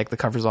 you just take the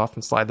covers off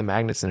and slide the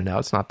magnets in and out.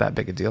 It's not that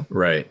big a deal.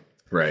 Right.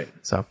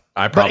 So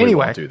I probably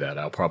won't do that.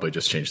 I'll probably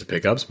just change the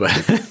pickups, but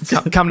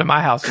come to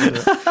my house.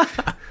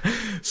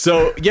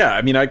 So yeah,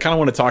 I mean, I kind of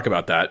want to talk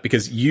about that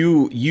because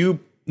you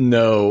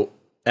know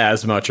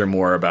as much or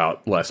more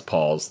about Les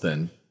Pauls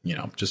than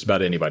just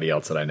about anybody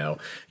else that I know.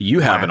 You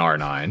have an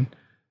R9.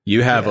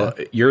 You have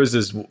yours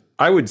is.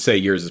 I would say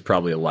yours is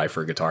probably a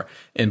lifer guitar,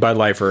 and by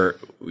lifer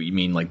you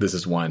mean like this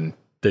is one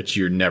that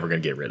you're never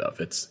going to get rid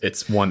of.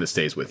 It's one that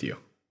stays with you.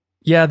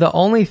 Yeah, the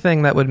only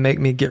thing that would make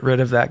me get rid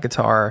of that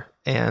guitar,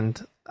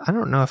 and I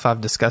don't know if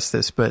I've discussed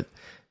this, but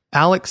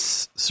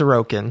Alex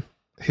Sorokin,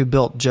 who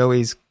built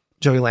Joey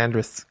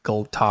Landreth's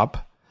Gold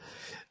Top,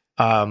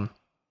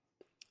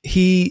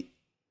 he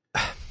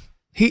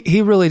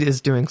really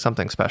is doing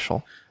something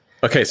special.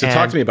 Okay, so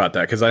talk to me about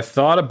that, because I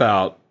thought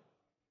about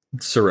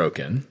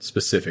Sorokin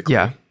specifically.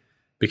 Yeah.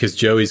 Because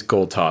Joey's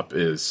Gold Top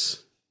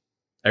is,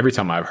 every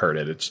time I've heard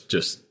it, it's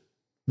just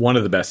one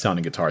of the best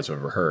sounding guitars I've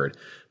ever heard.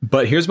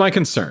 But here's my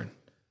concern.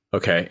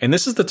 Okay. And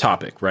this is the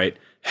topic, right?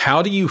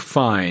 How do you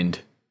find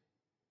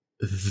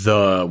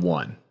the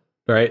one,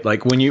 right?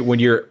 Like when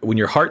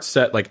your heart's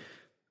set, like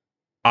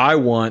I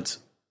want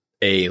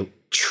a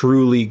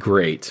truly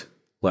great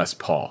Les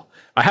Paul.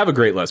 I have a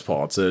great Les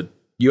Paul. It's a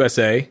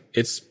USA.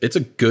 It's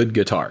a good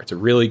guitar. It's a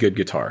really good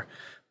guitar,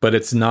 but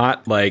it's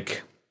not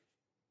like,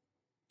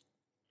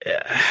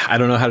 I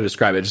don't know how to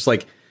describe it. Just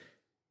like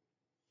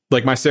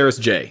my Saris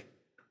J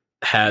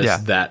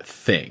has that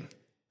thing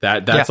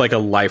that's like a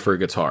lifer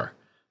guitar,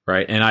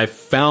 right? And I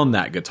found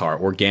that guitar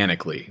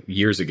organically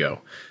years ago,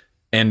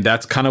 and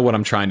that's kind of what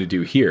I'm trying to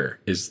do here.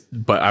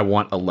 But I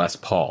want a Les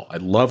Paul. I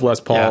love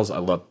Les Pauls. I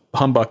love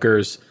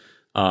humbuckers.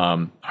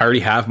 I already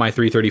have my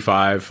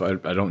 335.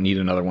 I don't need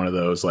another one of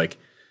those.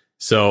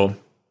 So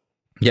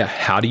yeah.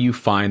 How do you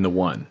find the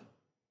one?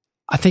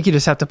 I think you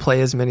just have to play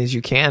as many as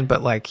you can,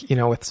 but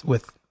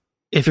with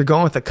if you're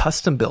going with a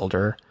custom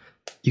builder,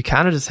 you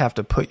kind of just have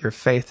to put your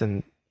faith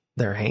in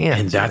their hands.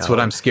 And that's what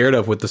I'm scared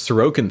of with the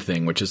Sorokin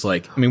thing, which is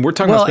like, I mean, we're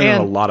talking about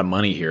spending a lot of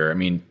money here. I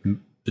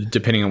mean,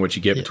 depending on what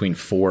you get, between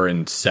 $4,000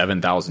 and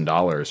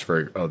 $7,000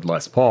 for a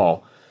Les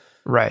Paul.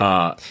 Right.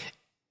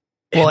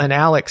 And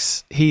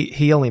Alex,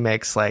 he only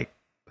makes like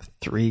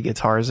 3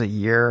 guitars a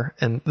year.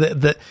 And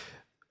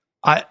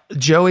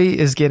Joey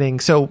is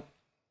getting, so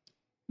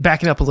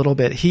backing up a little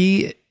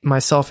bit,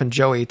 myself and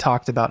Joey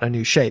talked about a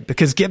new shape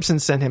because Gibson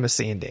sent him a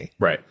C&D.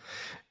 Right.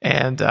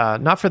 And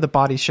not for the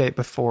body shape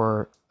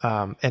before,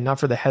 and not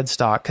for the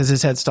headstock, because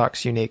his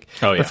headstock's unique.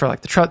 Oh, yeah. But for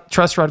like the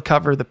truss rod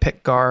cover, the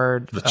pick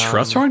guard. The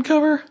truss rod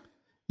cover?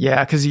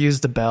 Yeah, because he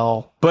used the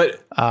bell.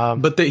 But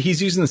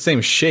he's using the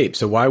same shape,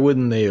 so why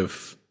wouldn't they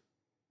have...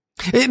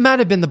 It might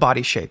have been the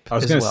body shape. I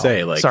was going to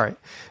say, like... Sorry.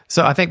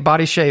 So I think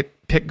body shape,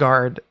 pick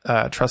guard,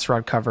 truss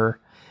rod cover,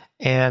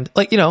 and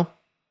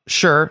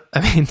sure.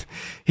 I mean,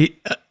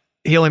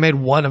 he only made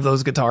one of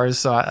those guitars,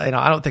 so I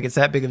don't think it's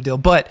that big of a deal.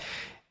 But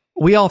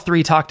we all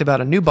 3 talked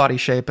about a new body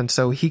shape, and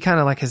so he kind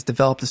of like has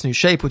developed this new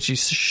shape, which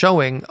he's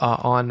showing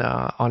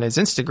on his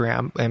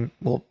Instagram, and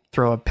we'll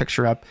throw a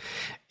picture up.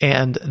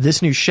 And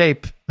this new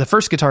shape, the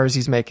first guitars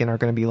he's making are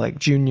going to be like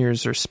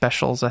juniors or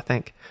specials, I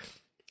think.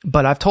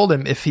 But I've told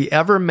him if he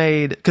ever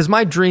made, because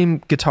my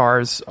dream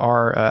guitars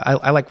are,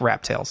 I like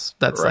Rat Tails.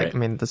 That's right.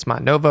 That's my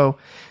Novo.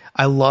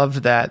 I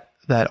loved that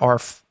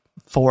R5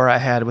 4 I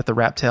had with the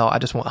wrap tail, I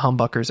just want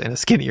humbuckers and a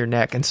skinnier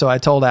neck. And so I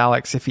told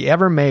Alex, if he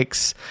ever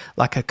makes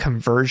like a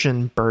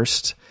conversion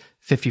burst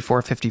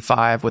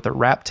 5455 with a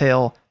wrap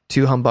tail,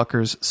 2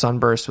 humbuckers,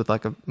 sunburst with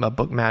like a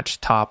book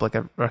match top, like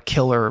a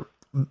killer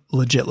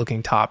legit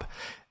looking top,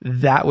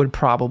 that would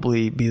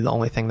probably be the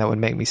only thing that would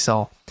make me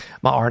sell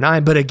my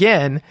R9. But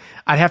again,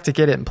 I'd have to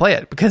get it and play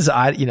it because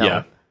I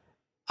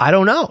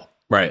don't know.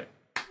 Right.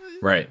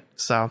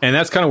 So, and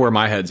that's kind of where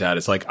my head's at.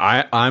 It's like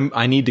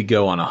I need to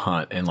go on a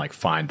hunt and like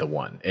find the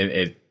one.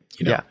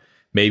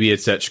 Maybe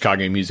it's at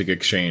Chicago Music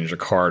Exchange or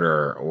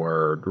Carter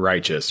or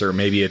Righteous, or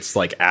maybe it's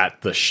like at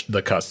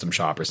the custom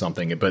shop or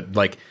something. But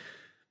like,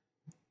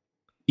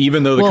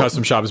 even though the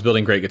custom shop is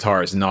building great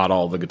guitars, not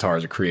all the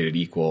guitars are created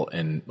equal.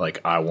 And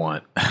like, I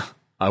want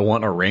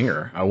a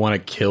ringer. I want a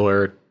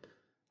killer.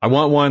 I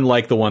want one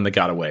like the one that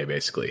got away,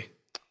 basically.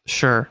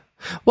 Sure.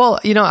 Well,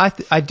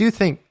 I do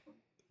think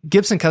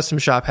Gibson Custom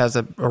Shop has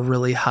a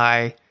really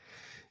high,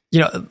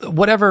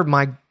 whatever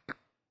my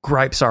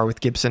gripes are with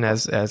Gibson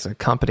as a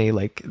company,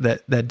 like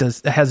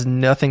that has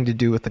nothing to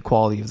do with the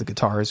quality of the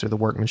guitars or the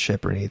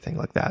workmanship or anything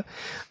like that.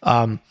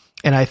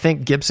 And I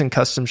think Gibson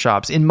Custom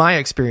Shops, in my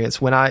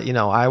experience, when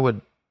I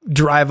would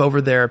drive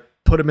over there,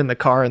 put them in the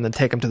car and then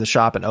take them to the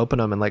shop and open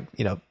them and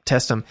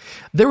test them,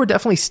 there were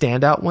definitely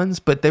standout ones,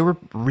 but they were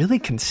really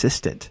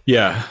consistent.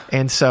 Yeah.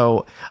 And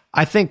so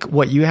I think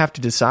what you have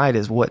to decide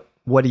is what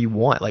do you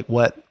want? Like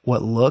what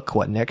look,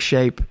 what neck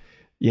shape,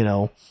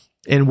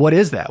 and what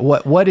is that?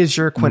 What is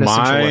your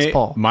quintessential Les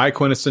Paul? My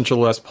quintessential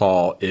Les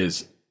Paul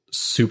is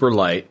super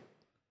light,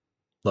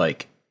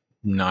 like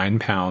 9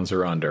 pounds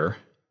or under.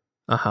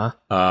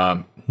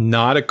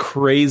 Not a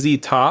crazy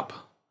top.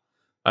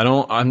 I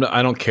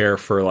don't care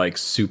for like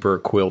super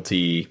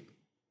quilty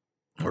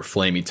or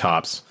flamey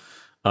tops.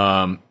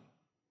 And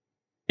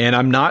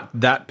I'm not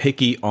that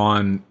picky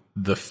on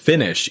the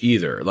finish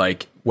either.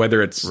 Like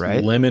whether it's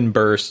lemon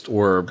burst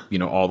or,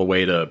 all the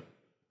way to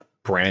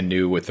brand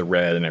new with the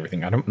red and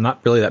everything. I'm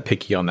not really that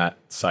picky on that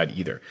side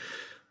either.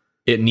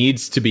 It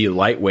needs to be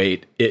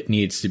lightweight. It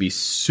needs to be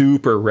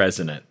super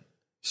resonant,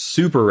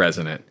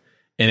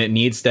 and it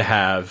needs to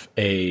have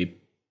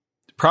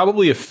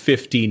probably a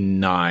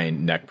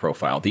 59 neck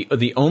profile.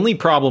 The only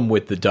problem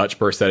with the Dutch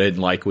burst that I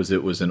didn't like was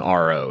it was an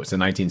RO. It's a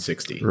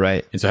 1960.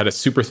 Right. And so it had a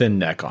super thin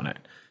neck on it.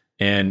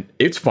 And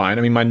it's fine.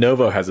 I mean, my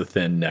Novo has a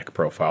thin neck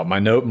profile.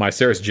 My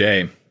Ceres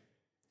J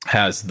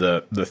has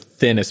the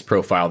thinnest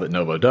profile that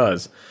Novo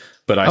does.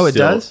 But it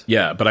does?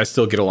 Yeah, but I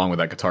still get along with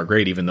that guitar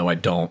great, even though I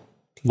don't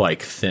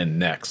like thin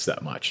necks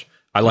that much.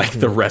 I like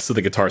the rest of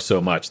the guitar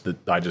so much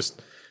that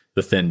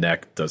the thin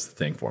neck does the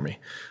thing for me.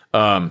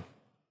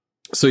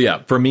 So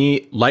yeah, for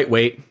me,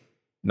 lightweight,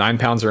 9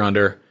 pounds or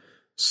under,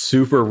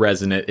 super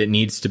resonant. It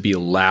needs to be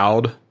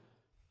loud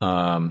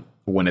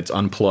when it's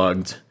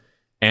unplugged,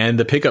 and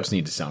the pickups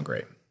need to sound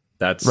great.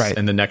 That's right.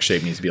 And the neck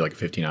shape needs to be like a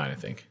 59, I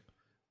think.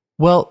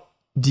 Well,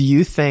 do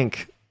you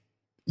think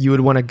you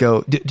would want to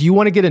go? Do you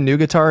want to get a new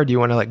guitar, or do you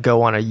want to like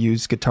go on a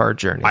used guitar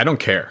journey? I don't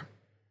care.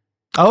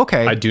 Oh,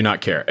 okay. I do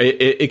not care.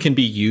 It can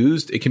be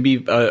used. It can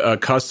be a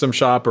custom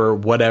shop or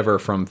whatever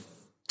from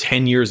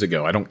 10 years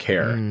ago. I don't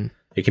care.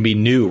 It can be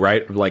new,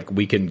 right? Like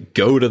we can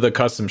go to the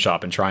custom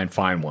shop and try and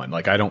find one.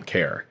 Like I don't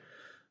care.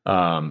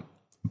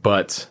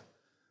 But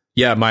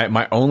yeah,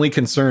 my only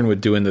concern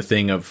with doing the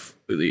thing of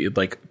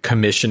like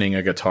commissioning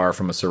a guitar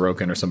from a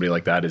Sorokin or somebody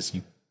like that is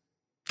you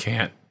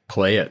can't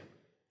play it.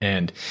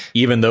 And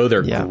even though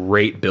they're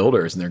great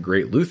builders and they're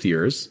great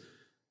luthiers,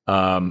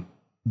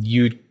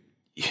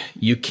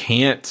 you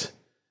can't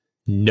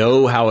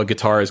know how a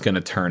guitar is going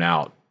to turn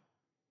out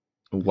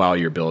while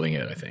you're building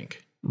it, I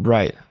think.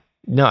 Right.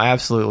 No,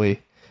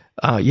 absolutely.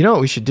 You know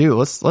what we should do?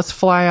 Let's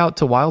fly out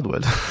to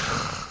Wildwood.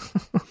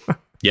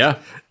 Yeah.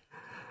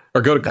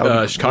 Or go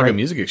to Chicago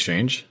Music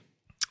Exchange.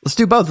 Let's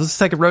do both. Let's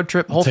take a road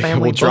trip, whole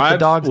family, we'll drive, the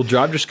dogs. We'll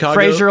drive to Chicago.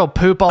 Fraser will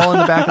poop all in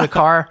the back of the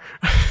car.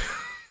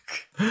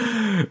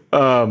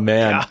 Oh,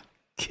 man. Yeah,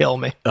 kill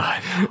me.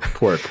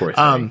 Poor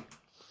thing.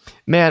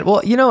 Man, well,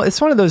 it's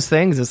one of those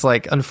things. It's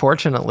like,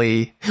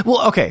 unfortunately...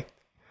 Well, okay.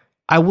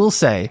 I will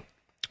say,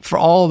 for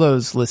all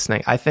those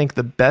listening, I think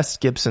the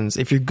best Gibsons,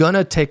 if you're going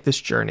to take this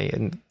journey,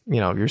 and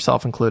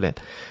yourself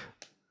included,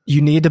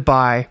 you need to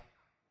buy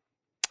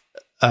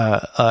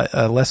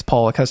a Les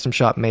Paul, a custom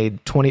shop made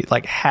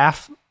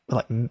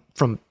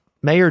from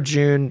May or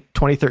June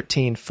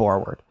 2013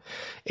 forward.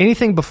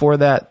 Anything before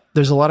that,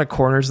 there's a lot of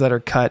corners that are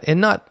cut,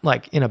 and not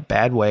like in a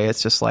bad way.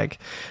 It's just like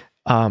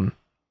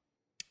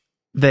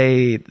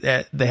they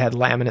had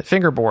laminate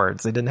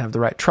fingerboards. They didn't have the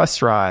right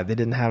truss rod. They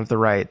didn't have the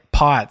right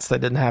pots. They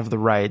didn't have the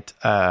right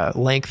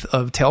length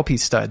of tailpiece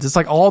studs. It's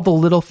like all the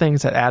little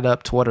things that add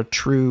up to what a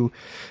true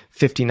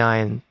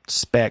 59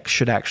 spec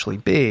should actually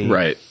be.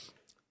 Right.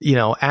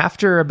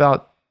 After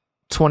about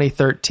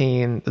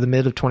 2013, the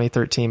mid of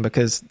 2013,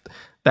 because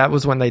that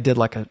was when they did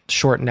like a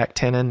short neck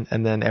tenon,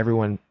 and then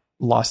everyone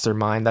lost their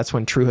mind. That's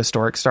when True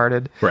Historic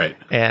started. Right.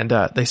 And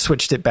they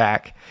switched it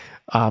back.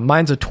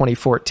 Mine's a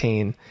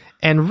 2014.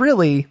 And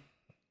really,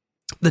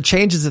 the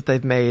changes that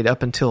they've made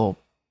up until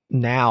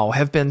now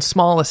have been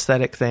small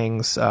aesthetic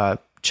things,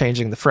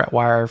 changing the fret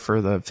wire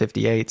for the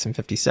 58s and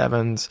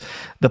 57s,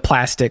 the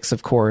plastics,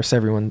 of course,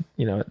 everyone,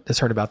 has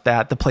heard about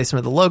that. The placement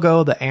of the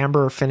logo, the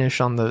amber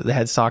finish on the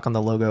headstock on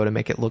the logo to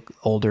make it look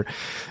older.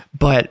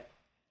 But,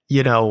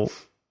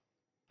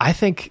 I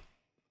think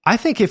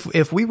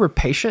if we were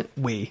patient,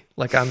 I'm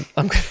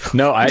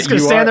no, I'm just gonna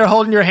stand there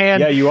holding your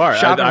hand. Yeah, you are.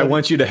 I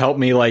want you to help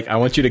me. I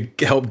want you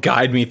to help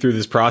guide me through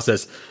this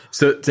process.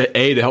 So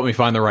to help me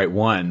find the right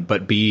one,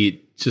 but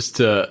B, just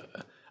to,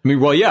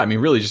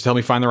 really just help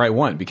me find the right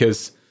one,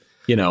 because,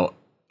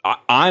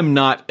 I'm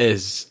not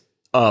as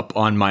up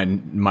on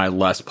my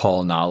Les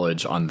Paul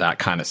knowledge on that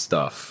kind of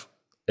stuff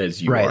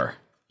as you are.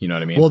 You know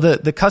what I mean? Well,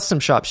 the custom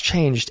shops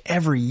changed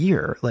every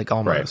year,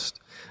 almost. Right.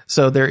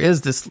 So there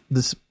is this.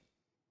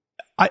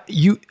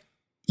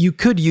 You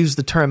could use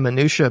the term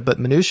minutia, but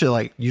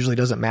minutia usually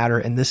doesn't matter,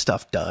 and this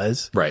stuff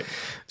does. Right.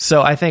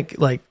 So I think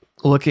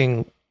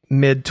looking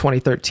mid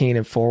 2013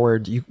 and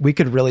forward, we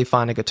could really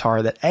find a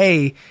guitar that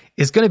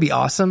is going to be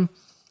awesome.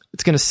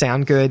 It's going to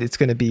sound good. It's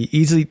going to be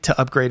easy to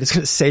upgrade. It's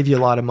going to save you a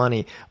lot of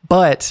money,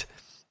 but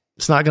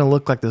it's not going to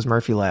look like those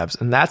Murphy Labs.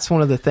 And that's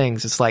one of the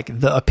things. It's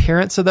the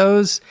appearance of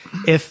those.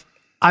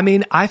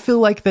 I feel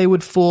like they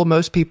would fool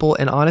most people.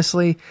 And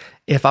honestly,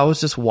 if I was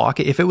just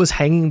if it was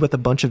hanging with a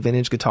bunch of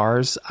vintage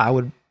guitars, I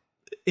would,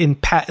 in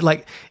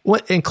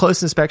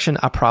close inspection,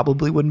 I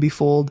probably wouldn't be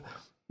fooled.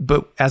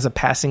 But as a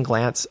passing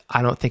glance,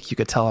 I don't think you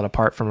could tell it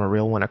apart from a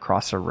real one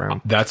across a room.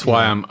 That's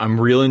why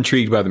I'm real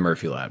intrigued by the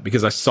Murphy Lab,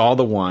 because I saw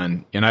the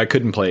one and I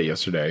couldn't play it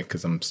yesterday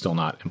because I'm still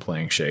not in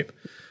playing shape.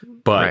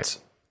 But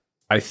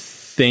I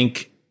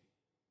think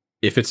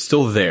if it's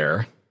still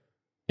there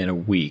in a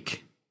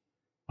week,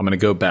 I'm going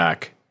to go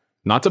back,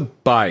 not to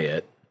buy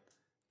it,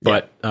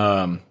 but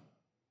I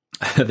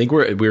think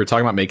we were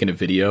talking about making a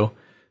video,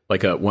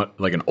 like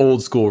an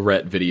old school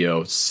Rhett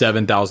video,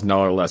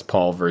 $7,000 Les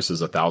Paul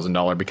versus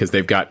 $1,000, because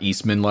they've got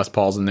Eastman Les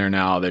Pauls in there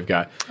now. They've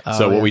got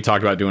what we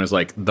talked about doing is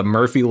the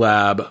Murphy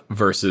Lab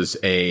versus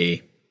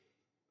a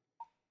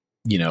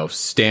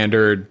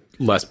standard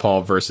Les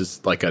Paul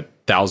versus a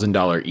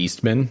 $1,000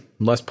 Eastman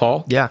Les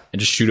Paul. Yeah, and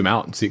just shoot them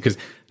out and see, because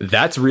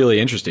that's really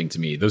interesting to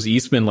me. Those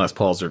Eastman Les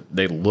Pauls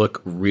they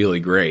look really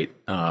great,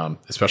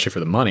 especially for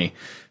the money.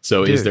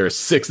 So is there a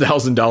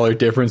 $6,000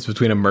 difference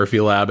between a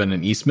Murphy Lab and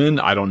an Eastman?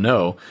 I don't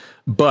know.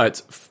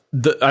 But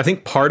I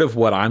think part of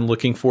what I'm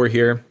looking for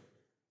here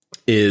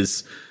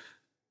is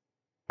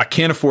I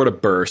can't afford a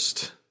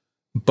burst,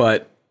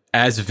 but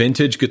as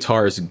vintage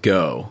guitars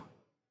go,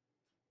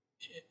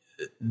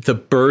 the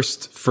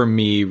burst for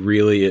me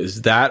really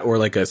is that, or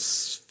a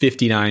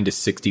 59 to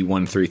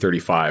 61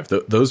 335.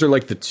 Those are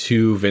the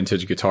two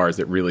vintage guitars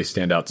that really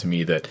stand out to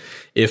me, that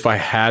if I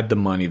had the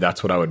money,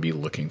 that's what I would be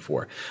looking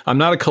for. I'm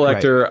not a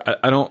collector. Right.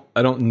 I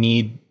don't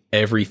need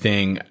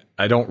everything.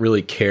 I don't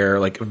really care.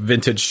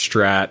 Vintage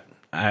Strat.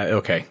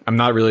 I'm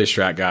not really a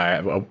Strat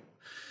guy.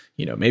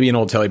 Maybe an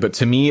old Telly, but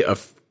to me,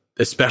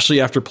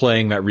 especially after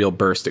playing that real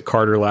burst at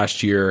Carter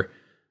last year,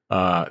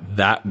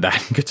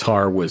 that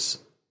guitar was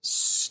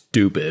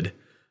stupid.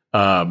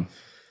 And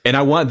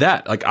I want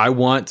that. I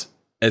want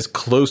as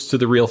close to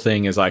the real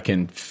thing as I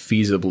can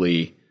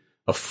feasibly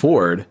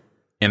afford.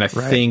 And I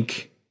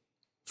think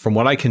from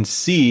what I can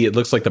see, it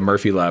looks like the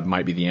Murphy Lab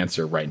might be the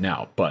answer right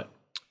now, but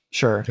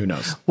sure, who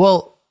knows?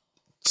 Well,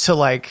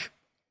 to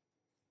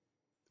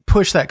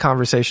push that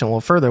conversation a little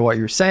further, what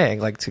you're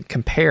saying, to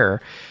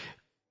compare,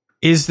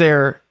 is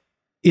there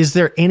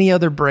any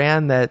other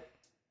brand that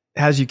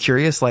has you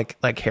curious,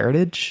 like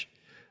Heritage?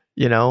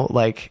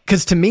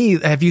 Because to me,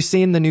 have you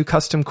seen the new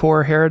custom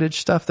core Heritage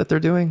stuff that they're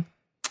doing?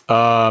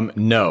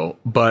 No,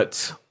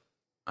 but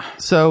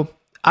so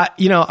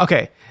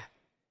okay.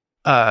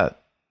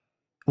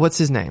 What's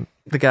his name?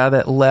 The guy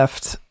that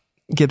left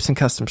Gibson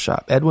Custom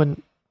Shop,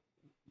 Edwin.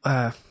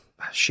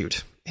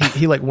 Shoot,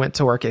 he went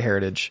to work at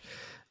Heritage.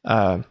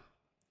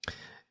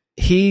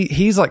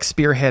 He's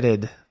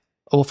spearheaded.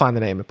 We'll find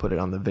the name and put it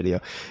on the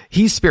video.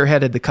 He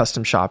spearheaded the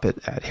custom shop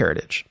at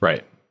Heritage,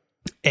 right?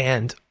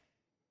 And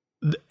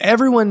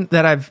everyone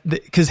that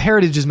because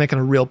Heritage is making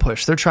a real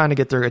push. They're trying to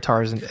get their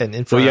guitars in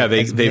front of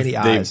as many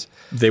eyes.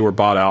 They were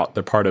bought out.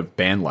 They're part of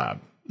BandLab.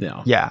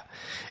 Yeah.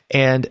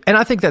 And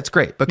I think that's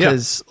great,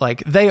 because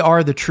they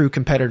are the true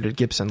competitor to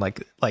Gibson,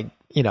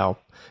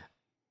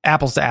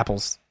 apples to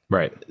apples.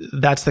 Right.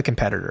 That's the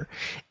competitor.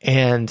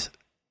 And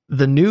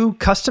the new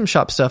custom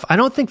shop stuff, I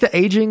don't think the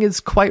aging is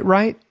quite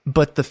right,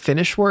 but the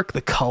finish work,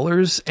 the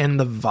colors, and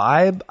the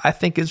vibe, I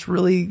think is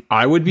really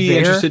I would be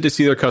interested to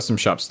see their custom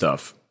shop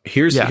stuff.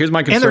 Here's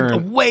my concern.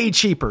 And they're way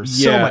cheaper.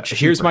 So much cheaper.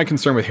 Here's my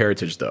concern with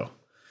Heritage, though.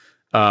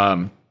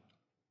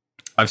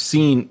 I've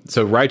seen,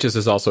 so Righteous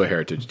is also a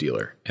Heritage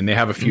dealer, and they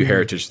have a few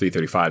Heritage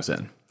 335s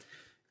in.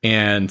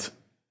 And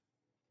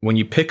when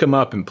you pick them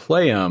up and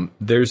play them,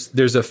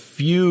 there's a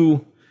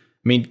few.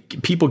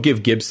 People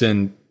give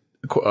Gibson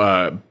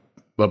a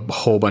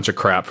whole bunch of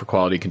crap for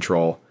quality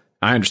control.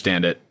 I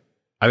understand it.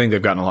 I think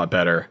they've gotten a lot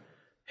better.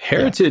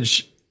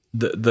 Heritage,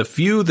 the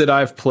few that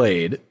I've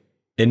played,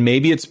 and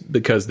maybe it's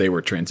because they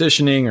were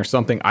transitioning or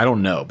something, I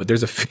don't know. But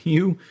there's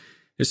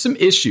some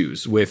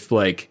issues with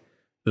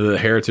the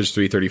Heritage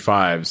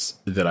 335s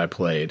that I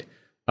played.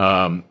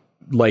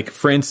 Like,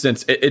 for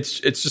instance, it's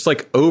just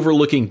like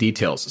overlooking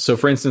details. So,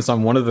 for instance,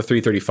 on one of the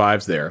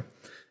 335s there,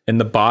 in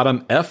the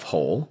bottom F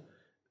hole,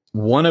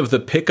 one of the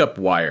pickup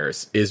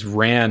wires is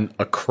ran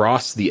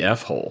across the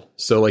F hole.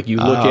 So, like, you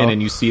look in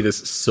and you see this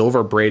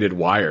silver braided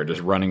wire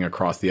just running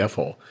across the F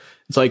hole.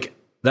 It's like,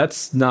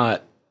 that's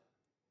not...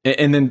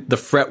 And then the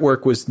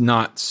fretwork was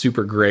not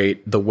super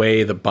great. The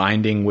way the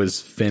binding was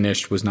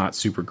finished was not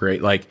super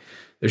great. Like,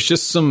 there's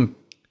just some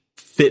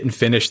fit and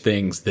finish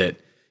things that,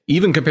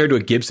 even compared to a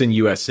Gibson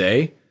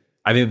USA,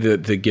 I think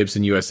the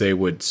Gibson USA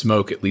would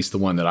smoke at least the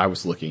one that I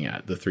was looking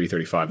at, the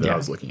 335 that I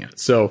was looking at.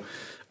 So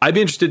I'd be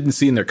interested in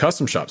seeing their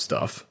custom shop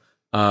stuff.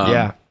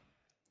 But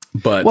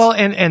well,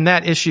 and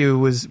that issue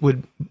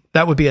would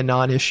be a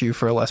non-issue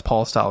for a Les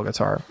Paul style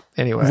guitar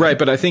anyway. Right,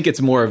 but I think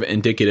it's more of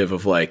indicative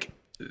of like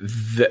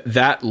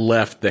that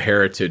left the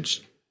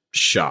Heritage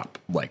shop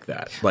like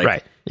that. Like,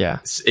 right. Yeah.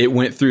 It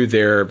went through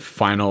their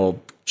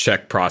final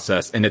check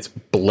process and it's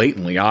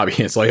blatantly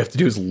obvious. All you have to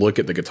do is look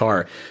at the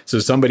guitar. So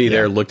somebody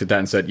there looked at that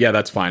and said, yeah,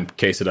 that's fine.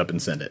 Case it up and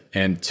send it.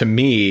 And to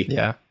me,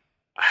 I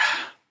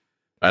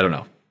don't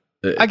know.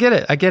 I get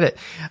it.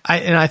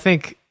 I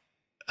think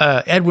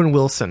Edwin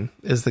Wilson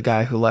is the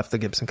guy who left the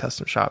Gibson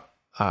custom shop.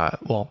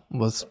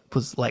 Was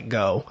let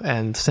go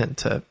and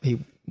he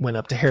went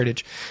up to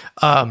Heritage.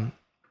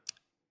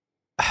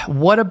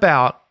 What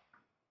about,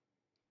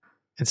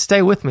 and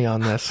stay with me on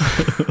this,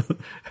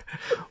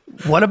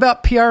 what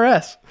about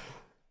PRS?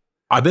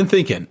 I've been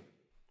thinking,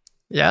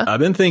 if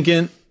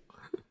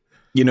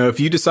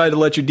you decide to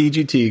let your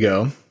DGT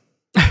go,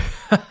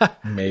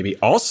 maybe.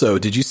 Also,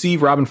 did you see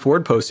Robin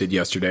Ford posted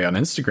yesterday on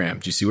Instagram?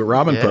 Did you see what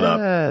Robin put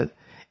up?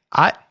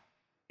 I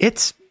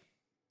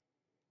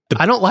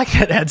don't like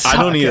that headstock.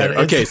 I don't either.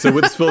 Okay, so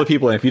let's fill the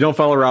people in. If you don't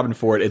follow Robin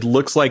Ford, it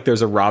looks like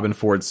there's a Robin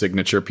Ford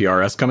signature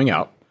PRS coming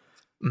out.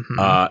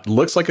 Mm-hmm.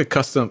 Looks like a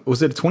custom.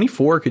 Was it a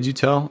 24? Could you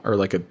tell, or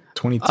like a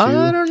 22?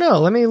 I don't know.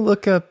 Let me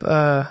look up.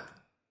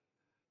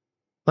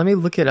 Let me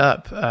look it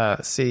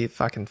up. See if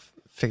I can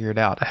figure it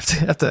out. I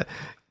have to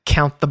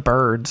count the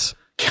birds.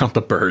 Count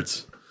the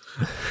birds.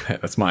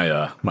 That's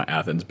my my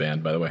Athens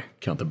band, by the way.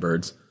 Count the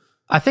birds.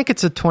 I think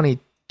it's a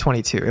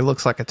 2022. It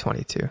looks like a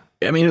 22.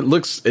 I mean, it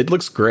looks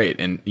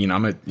great, and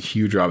I'm a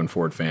huge Robin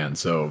Ford fan,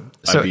 so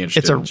I'd be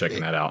interested in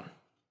checking that out.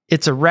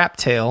 It's a wrap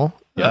tail.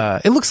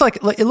 Yeah. It looks like a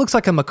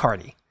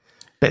McCarty,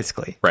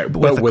 basically, right?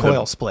 With a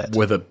coil split,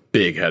 with a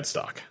big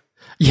headstock.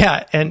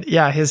 Yeah, and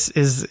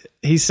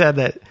he said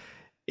that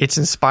it's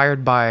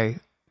inspired by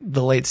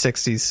the late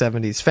 60s,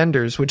 70s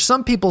Fenders, which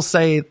some people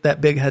say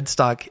that big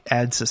headstock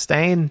adds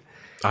sustain.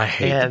 I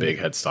hate the big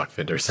headstock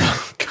Fenders.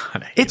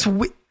 God,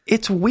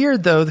 it's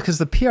weird though, because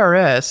the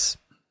PRS,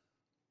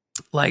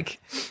 like,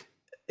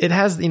 it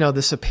has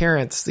this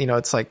appearance.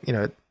 It's like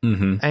it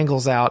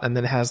angles out, and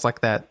then it has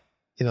like that.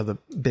 The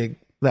big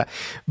that,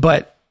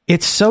 but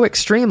it's so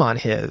extreme on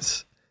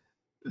his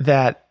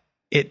that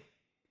it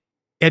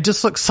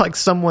just looks like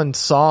someone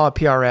saw a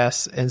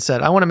PRS and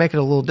said, I want to make it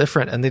a little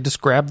different. And they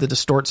just grabbed the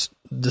distort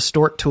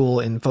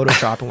tool in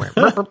Photoshop and went,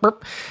 burp, burp,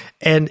 burp.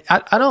 And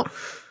I don't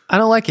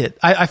like it.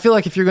 I feel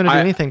like if you're going to do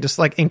anything, just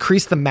like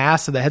increase the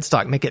mass of the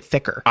headstock, make it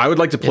thicker. I would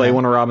like to play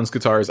one of Robin's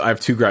guitars. I have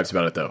two gripes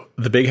about it though.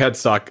 The big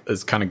headstock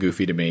is kind of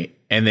goofy to me.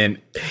 And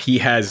then he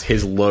has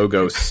his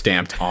logo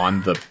stamped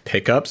on the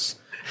pickups.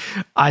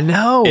 I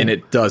know. And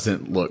it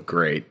doesn't look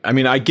great. I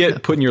mean, I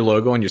get putting your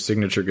logo on your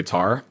signature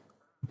guitar,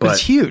 but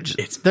it's huge.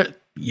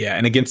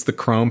 And against the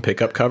chrome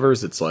pickup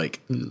covers, it's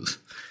like, ugh.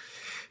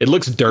 It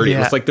looks dirty. It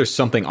looks like there's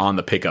something on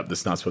the pickup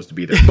that's not supposed to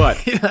be there. But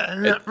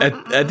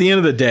at the end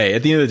of the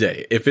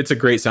day, if it's a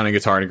great sounding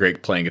guitar and a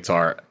great playing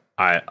guitar,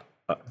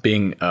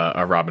 being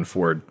a Robin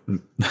Ford,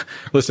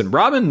 listen,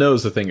 Robin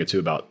knows a thing or two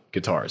about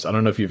guitars. I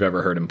don't know if you've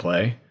ever heard him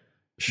play.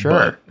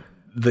 Sure.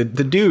 The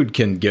dude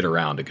can get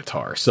around a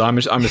guitar. So I'm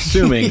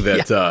assuming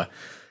that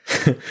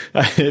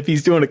if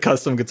he's doing a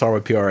custom guitar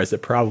with PRS,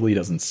 it probably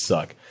doesn't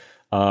suck.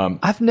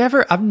 I've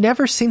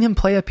never seen him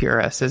play a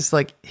PRS. Is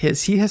like,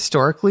 has he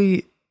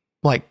historically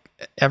like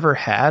ever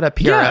had a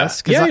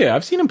PRS? Yeah.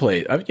 I've seen him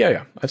play.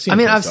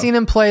 I've seen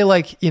him play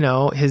like,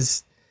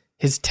 his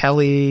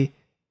Telly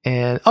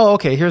and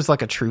here's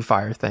like a True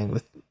Fire thing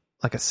with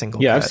like a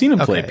single. Yeah, cut. I've seen him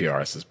play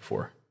PRSs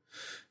before.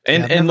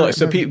 And look,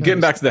 so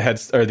getting back to the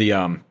heads or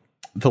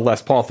the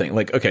Les Paul thing.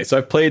 Like, okay, so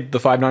I've played the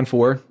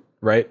 594,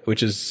 right?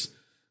 Which is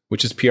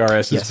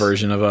PRS's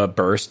version of a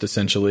burst,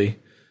 essentially.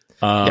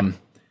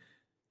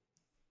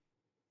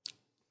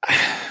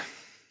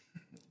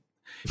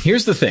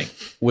 Here's the thing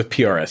with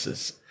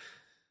PRSs.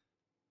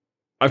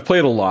 I've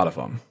played a lot of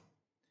them,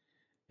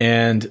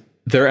 and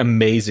they're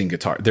amazing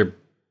guitar. They're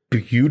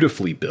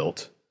beautifully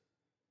built.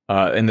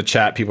 In the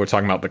chat, people are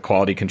talking about the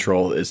quality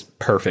control is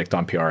perfect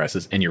on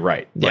PRSs, and you're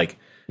right. Yeah. Like,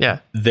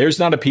 there's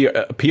not a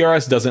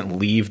PRS doesn't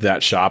leave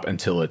that shop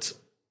until it's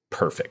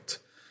perfect.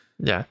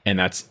 Yeah, and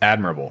that's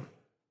admirable.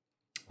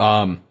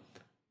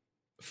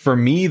 For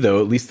me, though,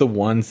 at least the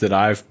ones that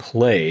I've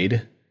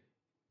played,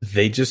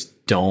 they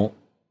just don't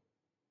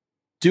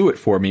do it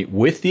for me,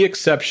 with the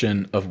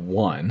exception of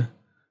one.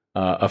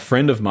 a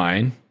friend of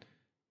mine,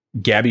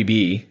 Gabby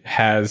B,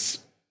 has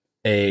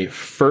a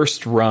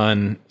first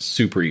run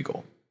Super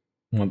Eagle.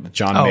 The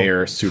John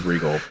Mayer Super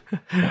Eagle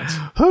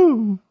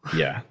ones.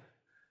 Yeah.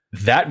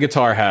 That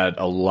guitar had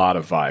a lot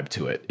of vibe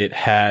to it.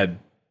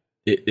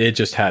 It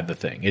just had the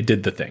thing. It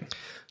did the thing.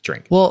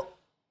 Drink. Well,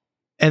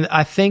 and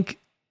I think,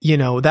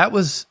 that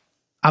was,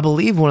 I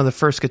believe, one of the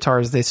first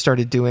guitars they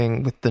started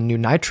doing with the new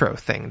Nitro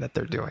thing that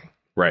they're doing.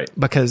 Right.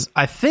 Because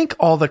I think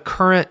all the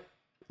current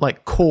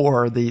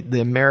core,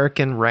 the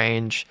American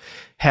range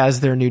has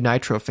their new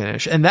Nitro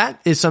finish. And that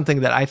is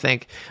something that I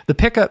think the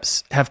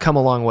pickups have come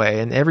a long way.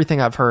 And everything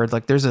I've heard,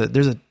 there's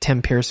a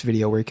Tim Pierce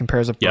video where he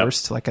compares a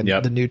burst to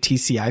the new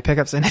TCI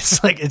pickups. And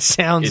it's it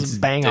sounds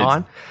bang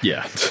on.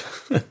 Yeah.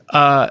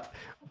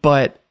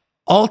 But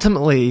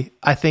ultimately,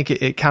 I think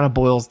it kind of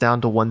boils down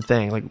to one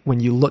thing. Like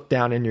when you look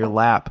down in your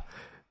lap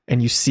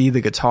and you see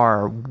the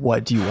guitar,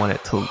 what do you want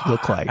it to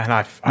look like? And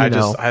I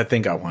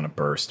think I want a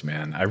burst,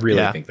 man. I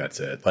really think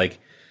that's it.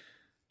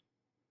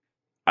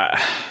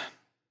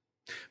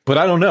 But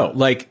I don't know.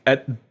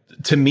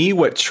 To me,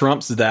 what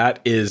trumps that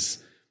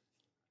is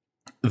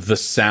the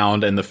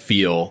sound and the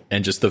feel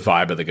and just the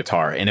vibe of the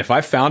guitar. And if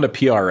I found a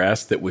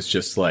PRS that was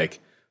just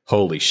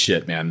holy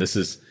shit, man,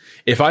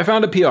 if I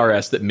found a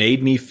PRS that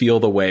made me feel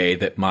the way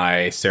that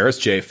my Saris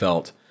J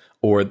felt,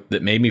 or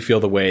that made me feel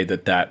the way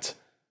that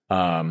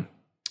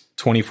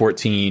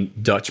 2014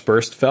 Dutch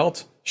Burst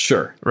felt,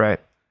 sure. Right.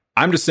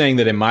 I'm just saying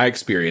that in my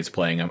experience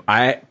playing them,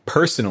 I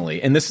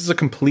personally, and this is a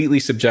completely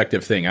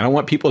subjective thing, I don't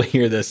want people to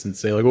hear this and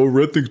say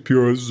Red thinks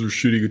PRSs are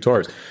shitty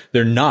guitars.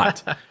 They're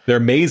not. They're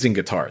amazing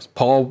guitars.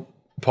 Paul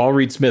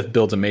Reed Smith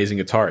builds amazing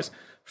guitars.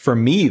 For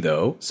me,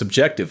 though,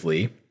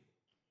 subjectively,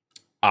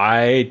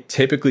 I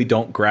typically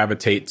don't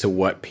gravitate to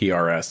what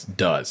PRS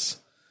does.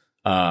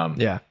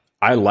 I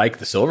like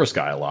the Silver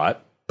Sky a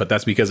lot, but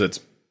that's because it's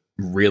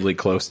really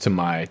close to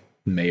my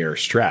Mayer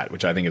Strat,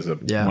 which I think is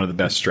one of the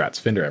best Strats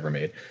Fender ever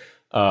made.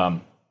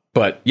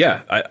 But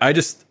yeah, I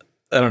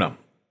don't know.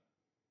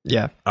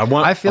 Yeah. I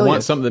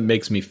want something that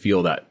makes me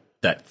feel that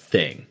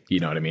thing. You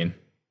know what I mean?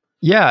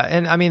 Yeah.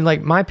 And I mean,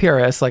 my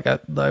PRS,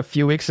 a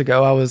few weeks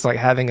ago, I was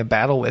having a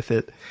battle with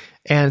it,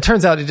 and it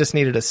turns out it just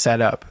needed a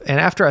setup. And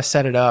after I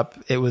set it up,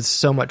 it was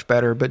so much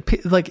better. But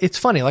it's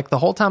funny, the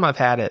whole time I've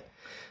had it,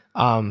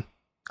 I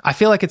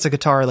feel like it's a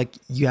guitar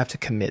you have to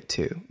commit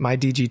to. My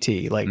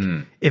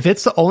DGT, if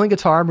it's the only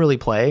guitar I'm really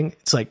playing,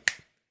 it's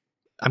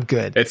I'm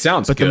good. It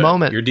sounds good. The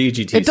moment your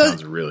DGT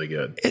sounds really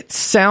good. It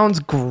sounds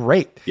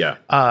great. Yeah.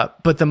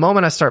 But the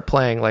moment I start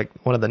playing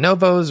one of the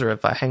Novos, or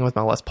if I hang with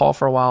my Les Paul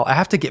for a while, I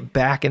have to get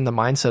back in the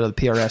mindset of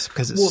the PRS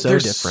because it's so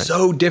different.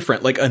 So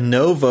different. A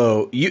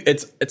Novo,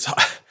 it's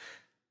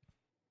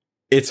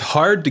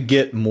hard to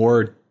get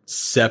more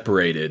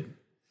separated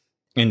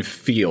in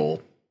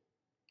feel.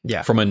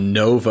 Yeah. From a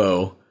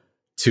Novo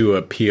to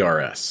a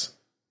PRS.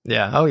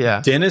 Yeah. Oh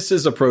yeah.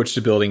 Dennis's approach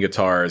to building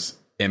guitars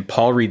and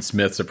Paul Reed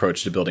Smith's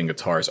approach to building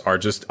guitars are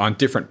just on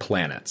different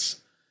planets.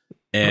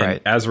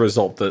 And as a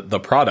result, the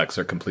products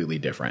are completely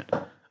different.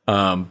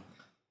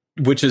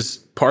 Which is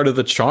part of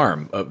the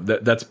charm of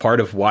that's part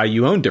of why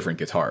you own different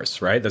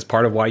guitars, right? That's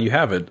part of why you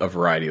have a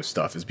variety of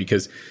stuff, is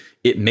because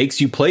it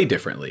makes you play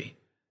differently.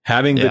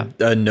 Having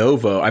a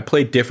Novo, I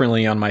play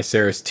differently on my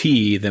Saris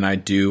T than I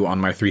do on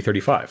my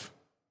 335.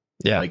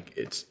 Yeah.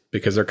 It's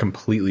because they're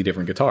completely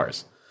different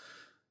guitars.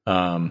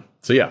 So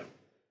yeah.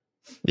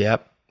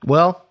 Yep.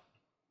 Well,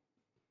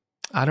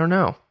 I don't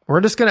know. We're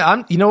just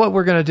you know what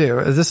we're gonna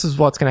do? This is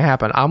what's gonna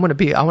happen. I want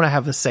to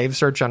have a save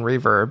search on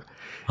Reverb,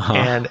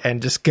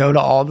 and just go to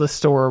all the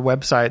store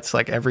websites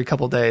every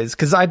couple days,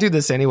 because I do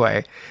this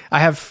anyway. I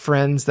have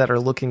friends that are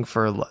looking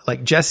for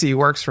Jesse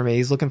works for me.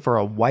 He's looking for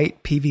a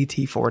white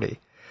PVT 40,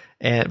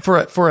 and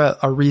for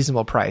a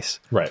reasonable price.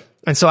 Right.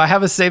 And so I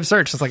have a save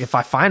search. It's if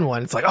I find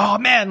one, it's oh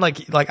man,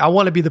 I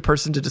want to be the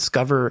person to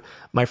discover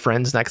my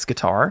friend's next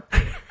guitar.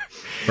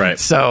 Right.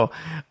 So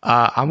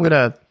I'm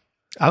gonna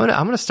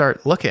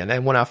start looking,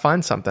 and when I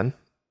find something,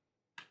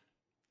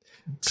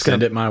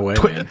 send it my way,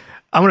 man.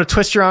 I'm gonna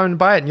twist your arm and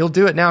buy it, and you'll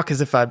do it now,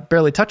 because if I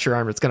barely touch your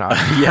arm, it's gonna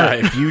hurt. Yeah,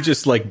 if you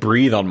just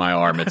breathe on my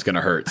arm, it's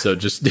gonna hurt. So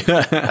just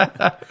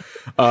before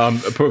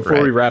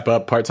we wrap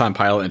up, Part-Time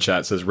Pilot in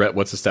chat says, Rhett,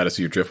 what's the status of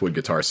your Driftwood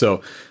guitar?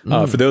 So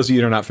for those of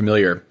you that are not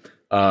familiar,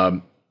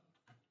 a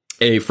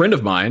friend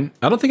of mine,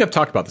 I don't think I've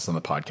talked about this on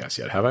the podcast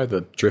yet, have I?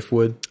 The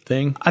Driftwood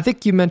thing? I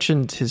think you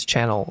mentioned his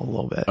channel a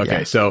little bit.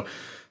 Okay, so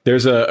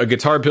there's a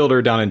guitar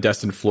builder down in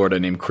Destin, Florida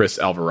named Chris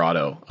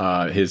Alvarado.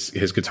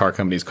 His guitar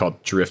company is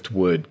called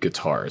Driftwood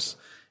Guitars.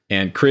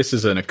 And Chris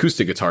is an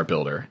acoustic guitar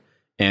builder.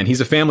 And he's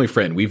a family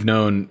friend. We've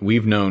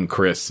known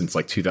Chris since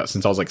 2000,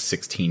 since I was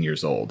 16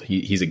 years old.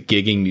 He's a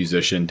gigging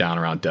musician down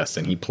around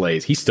Destin.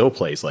 He still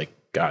plays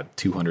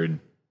 200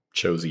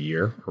 shows a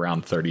year,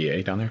 around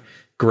 38 down there.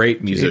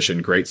 Great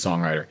musician, great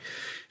songwriter.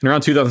 And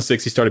around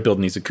 2006, he started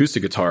building these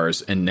acoustic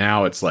guitars, and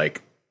now it's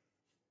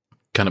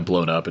kind of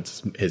blown up.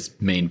 It's his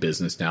main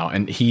business now.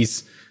 And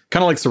he's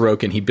kind of like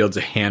Sorokin. He builds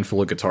a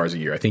handful of guitars a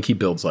year. I think he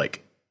builds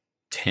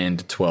 10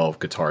 to 12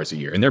 guitars a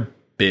year, and they're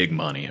big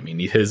money. I mean,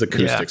 his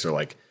acoustics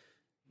are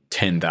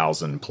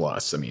 10,000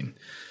 plus. I mean,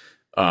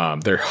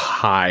 they're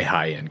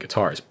high end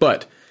guitars,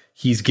 but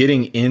he's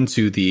getting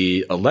into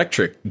the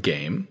electric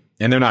game,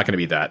 and they're not going to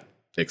be that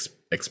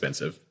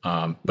expensive.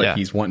 But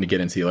he's wanting to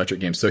get into the electric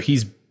game. So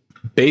he's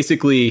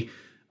basically,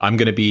 I'm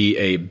going to be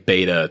a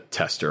beta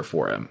tester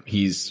for him.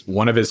 He's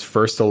one of his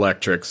first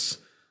electrics.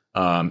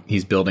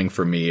 He's building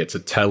for me. It's a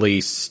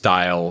Tele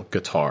style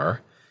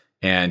guitar,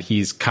 and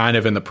he's kind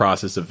of in the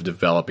process of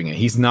developing it.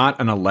 He's not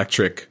an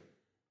electric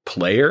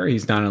player.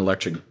 He's not an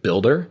electric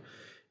builder.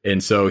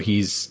 And so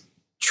he's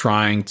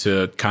trying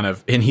to kind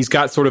of, and he's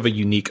got sort of a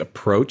unique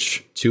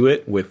approach to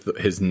it with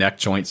his neck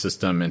joint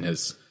system and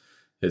his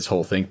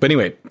whole thing. But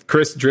anyway,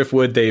 Chris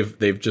Driftwood,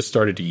 they've just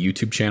started a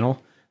YouTube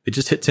channel. They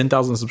just hit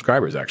 10,000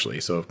 subscribers actually.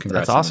 So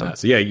congrats on that.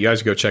 So yeah, you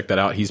guys go check that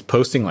out. He's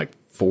posting like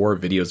 4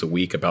 videos a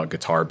week about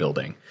guitar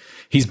building.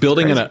 He's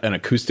building an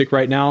acoustic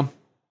right now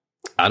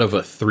out of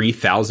a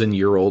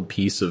 3,000-year-old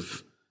piece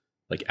of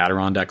like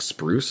Adirondack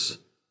spruce.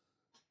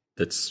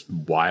 That's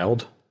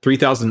wild.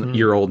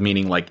 3,000-year-old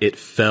meaning like it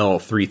fell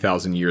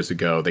 3,000 years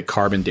ago. They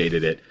carbon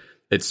dated it.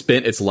 It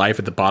spent its life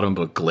at the bottom of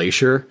a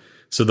glacier.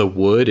 So the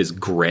wood is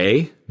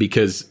gray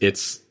because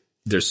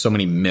there's so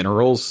many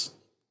minerals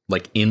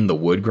like in the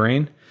wood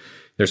grain.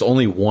 There's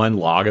only one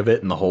log of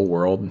it in the whole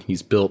world.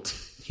 He's built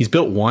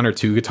 1 or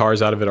 2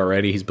 guitars out of it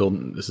already.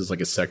 This is like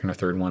his second or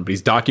third one, but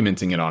he's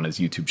documenting it on his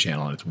YouTube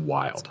channel, and it's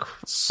wild.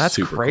 That's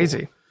super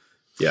crazy.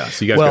 Cool. Yeah,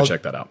 so you guys go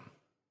check that out.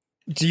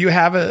 Do you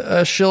have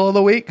a shill of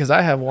the week? Because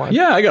I have one.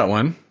 Yeah, I got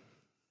one.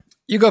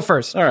 You go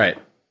first. All right.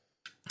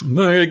 I'm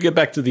going to get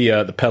back to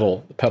the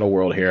pedal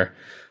world here.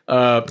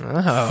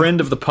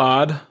 Friend of the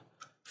pod,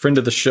 friend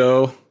of the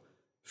show,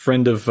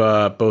 friend of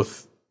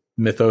both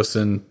Mythos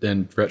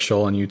and Rhett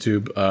Shull on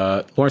YouTube,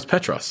 Lawrence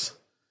Petros,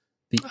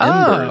 the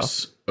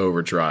Embers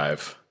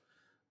Overdrive.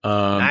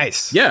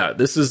 Nice. Yeah,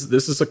 this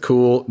is a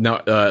cool.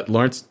 Now,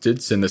 Lawrence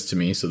did send this to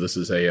me, so this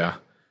is a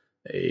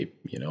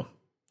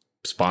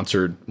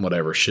sponsored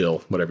whatever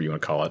shill, whatever you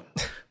want to call it,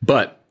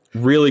 but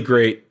really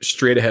great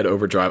straight ahead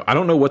overdrive. I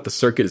don't know what the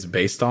circuit is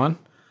based on.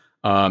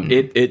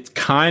 It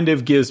kind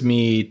of gives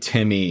me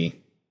Timmy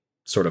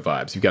sort of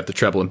vibes. You've got the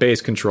treble and bass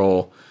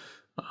control,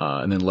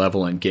 and then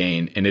level and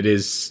gain, and it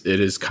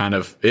is kind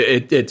of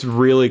it's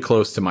really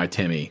close to my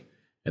Timmy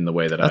in the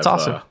way that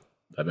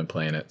I've been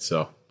playing it.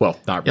 So, well,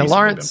 not recently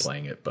Lawrence, been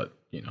playing it, but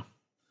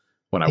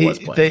when I was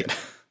playing it.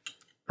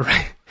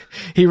 Right.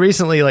 He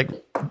recently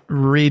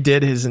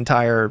redid his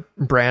entire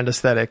brand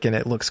aesthetic, and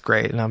it looks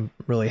great, and I'm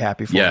really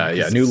happy for him.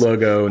 Yeah, new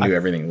logo, new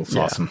everything looks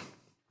awesome.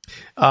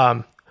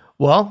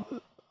 Well,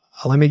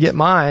 let me get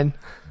mine.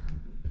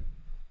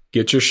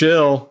 Get your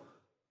shill.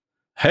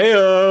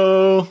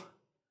 Hey-o!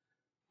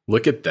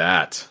 Look at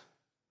that.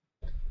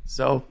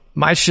 So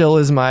my shill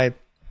is I'm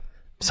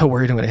so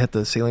worried I'm going to hit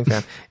the ceiling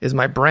fan, is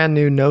my brand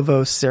new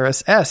Novo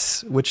Ceres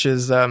S, which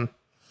is one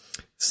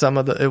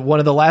of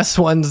the last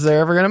ones they're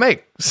ever going to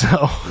make. So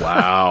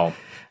wow.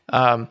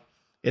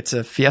 It's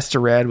a Fiesta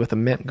Red with a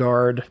mint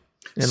guard.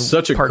 And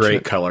such a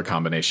great color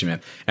combination,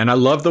 man. And I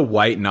love the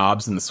white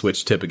knobs and the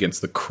switch tip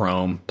against the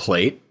chrome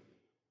plate.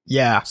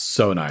 Yeah.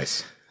 So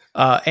nice.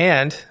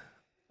 And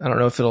I don't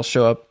know if it'll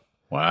show up.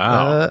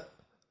 Wow.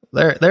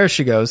 There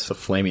she goes. It's a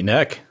flamey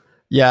neck.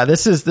 Yeah,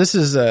 this is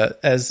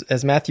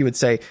as Matthew would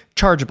say,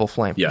 chargeable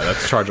flame. Yeah,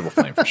 that's chargeable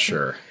flame for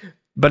sure.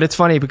 But it's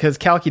funny because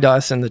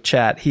Kalkidas in the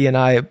chat, he and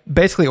I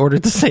basically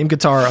ordered the same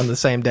guitar on the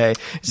same day,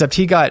 except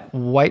he got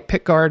white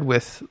pickguard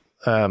with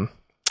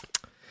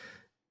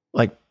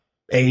like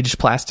aged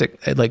plastic,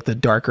 like the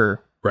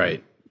darker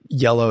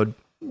yellowed.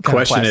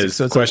 Question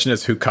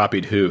is who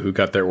copied who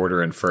got their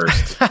order in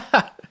first.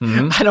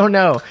 Mm-hmm. I don't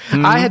know.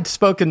 Mm-hmm.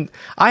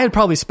 I had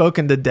probably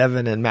spoken to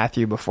Devin and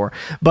Matthew before,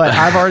 but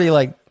I've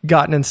already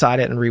gotten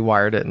inside it and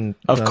rewired it and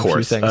of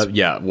course.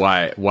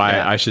 Why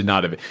I should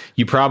not have.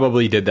 You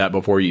probably did that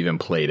before you even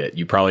played it.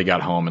 You probably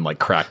got home and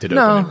cracked it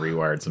open and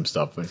rewired some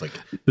stuff. It's like,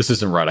 this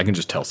isn't right. I can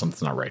just tell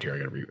something's not right here. I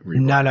got to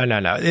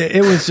rewired. No.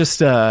 It was just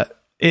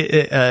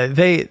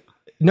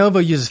Novo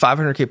uses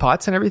 500K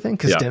pots and everything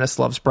because Dennis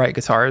loves bright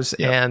guitars,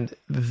 and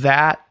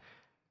that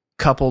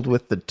coupled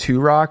with the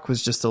 2-Rock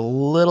was just a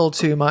little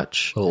too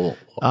much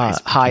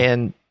high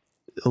end.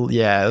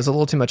 Yeah, it was a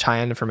little too much high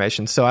end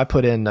information. So I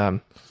put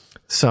in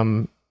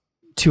some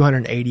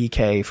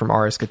 280K from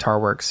RS Guitar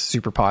Works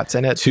Super Pots,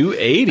 and it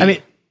 280. I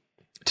mean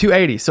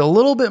 280. So a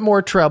little bit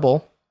more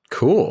treble.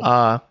 Cool.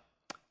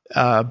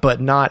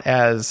 But not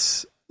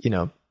as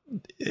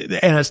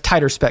and it's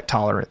tighter spec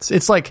tolerance.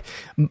 It's like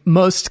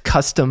most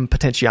custom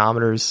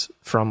potentiometers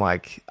from I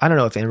don't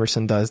know if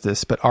Emerson does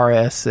this, but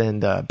RS and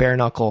Bare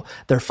Knuckle,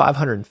 they're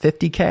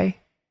 550K.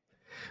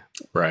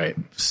 Right.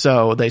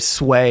 So they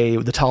sway,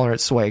 the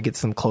tolerance sway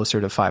gets them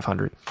closer to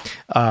 500.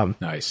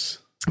 Nice.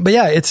 But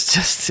yeah, it's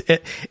just,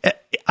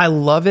 I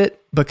love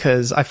it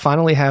because I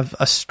finally have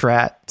a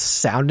Strat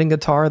sounding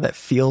guitar that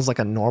feels like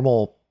a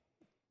normal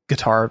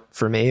guitar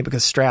for me,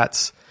 because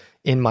Strats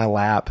in my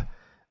lap,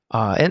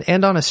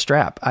 and on a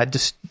strap, I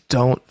just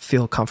don't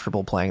feel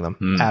comfortable playing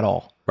them at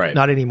all. Right.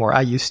 Not anymore.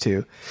 I used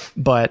to,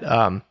 but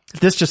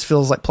this just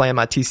feels like playing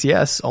my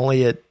TCS.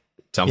 Only it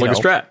sounds like a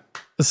Strat.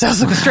 It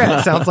sounds like a Strat.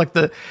 It sounds like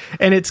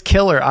and it's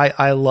killer.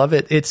 I love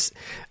it. It's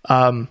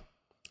one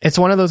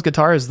of those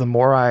guitars. The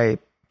more I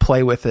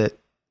play with it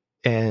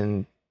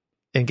and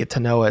get to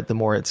know it, the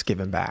more it's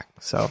given back.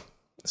 So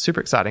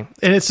super exciting.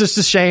 And it's just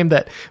a shame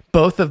that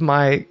both of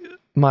my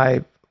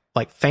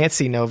like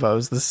fancy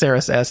Novos, the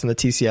Ceres S and the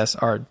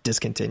TCS, are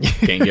discontinued.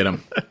 Can't get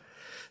them.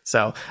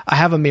 So I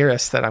have a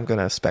Miras that I'm going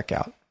to spec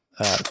out.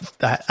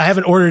 I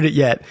haven't ordered it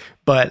yet,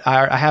 but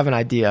I have an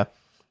idea.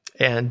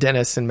 And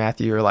Dennis and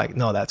Matthew are like,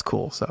 no, that's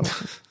cool. So,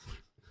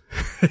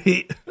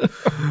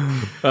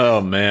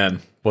 oh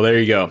man. Well, there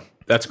you go.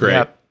 That's great.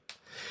 Yep.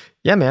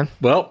 Yeah, man.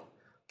 Well,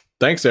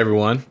 thanks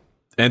everyone.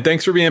 And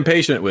thanks for being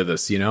patient with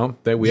us.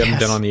 That we haven't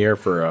been on the air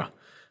for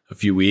a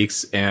few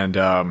weeks. And,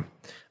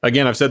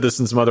 again, I've said this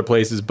in some other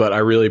places, but I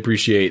really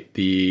appreciate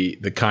the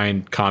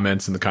kind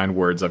comments and the kind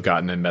words I've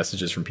gotten and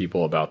messages from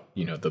people about,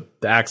 the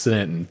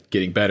accident and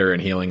getting better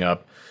and healing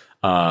up.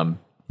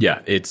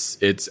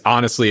 It's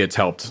honestly, it's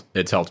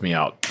helped me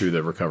out through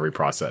the recovery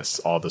process,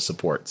 all the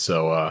support.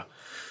 So,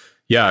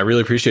 I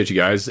really appreciate you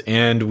guys,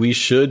 and we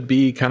should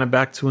be kind of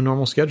back to a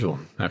normal schedule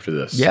after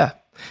this. Yeah.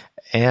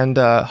 And,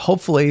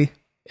 hopefully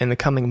in the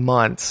coming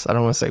months, I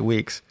don't want to say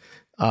weeks,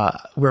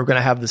 we're going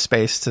to have the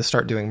space to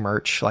start doing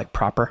merch like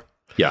proper.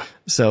 Yeah.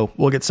 So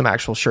we'll get some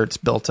actual shirts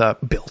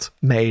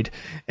made.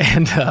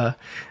 And,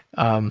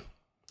 then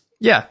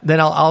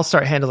I'll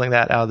start handling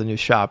that out of the new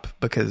shop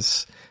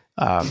because,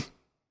 why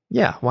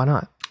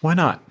not? Why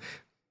not?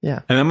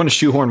 Yeah. And I'm going to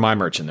shoehorn my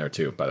merch in there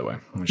too, by the way.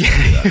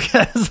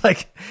 It's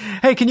like,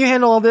 hey, can you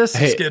handle all this?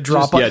 Hey, just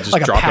drop like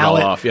drop a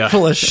pallet it all off,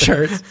 full of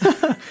shirts.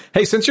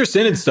 Hey, since you're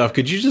sending stuff,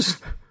 could you just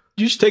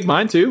take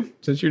mine too?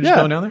 Since you're just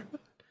going down there?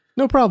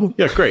 No problem.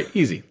 Yeah, great.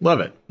 Easy.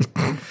 Love it.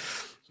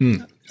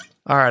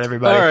 All right,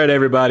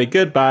 everybody.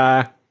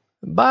 Goodbye.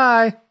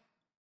 Bye.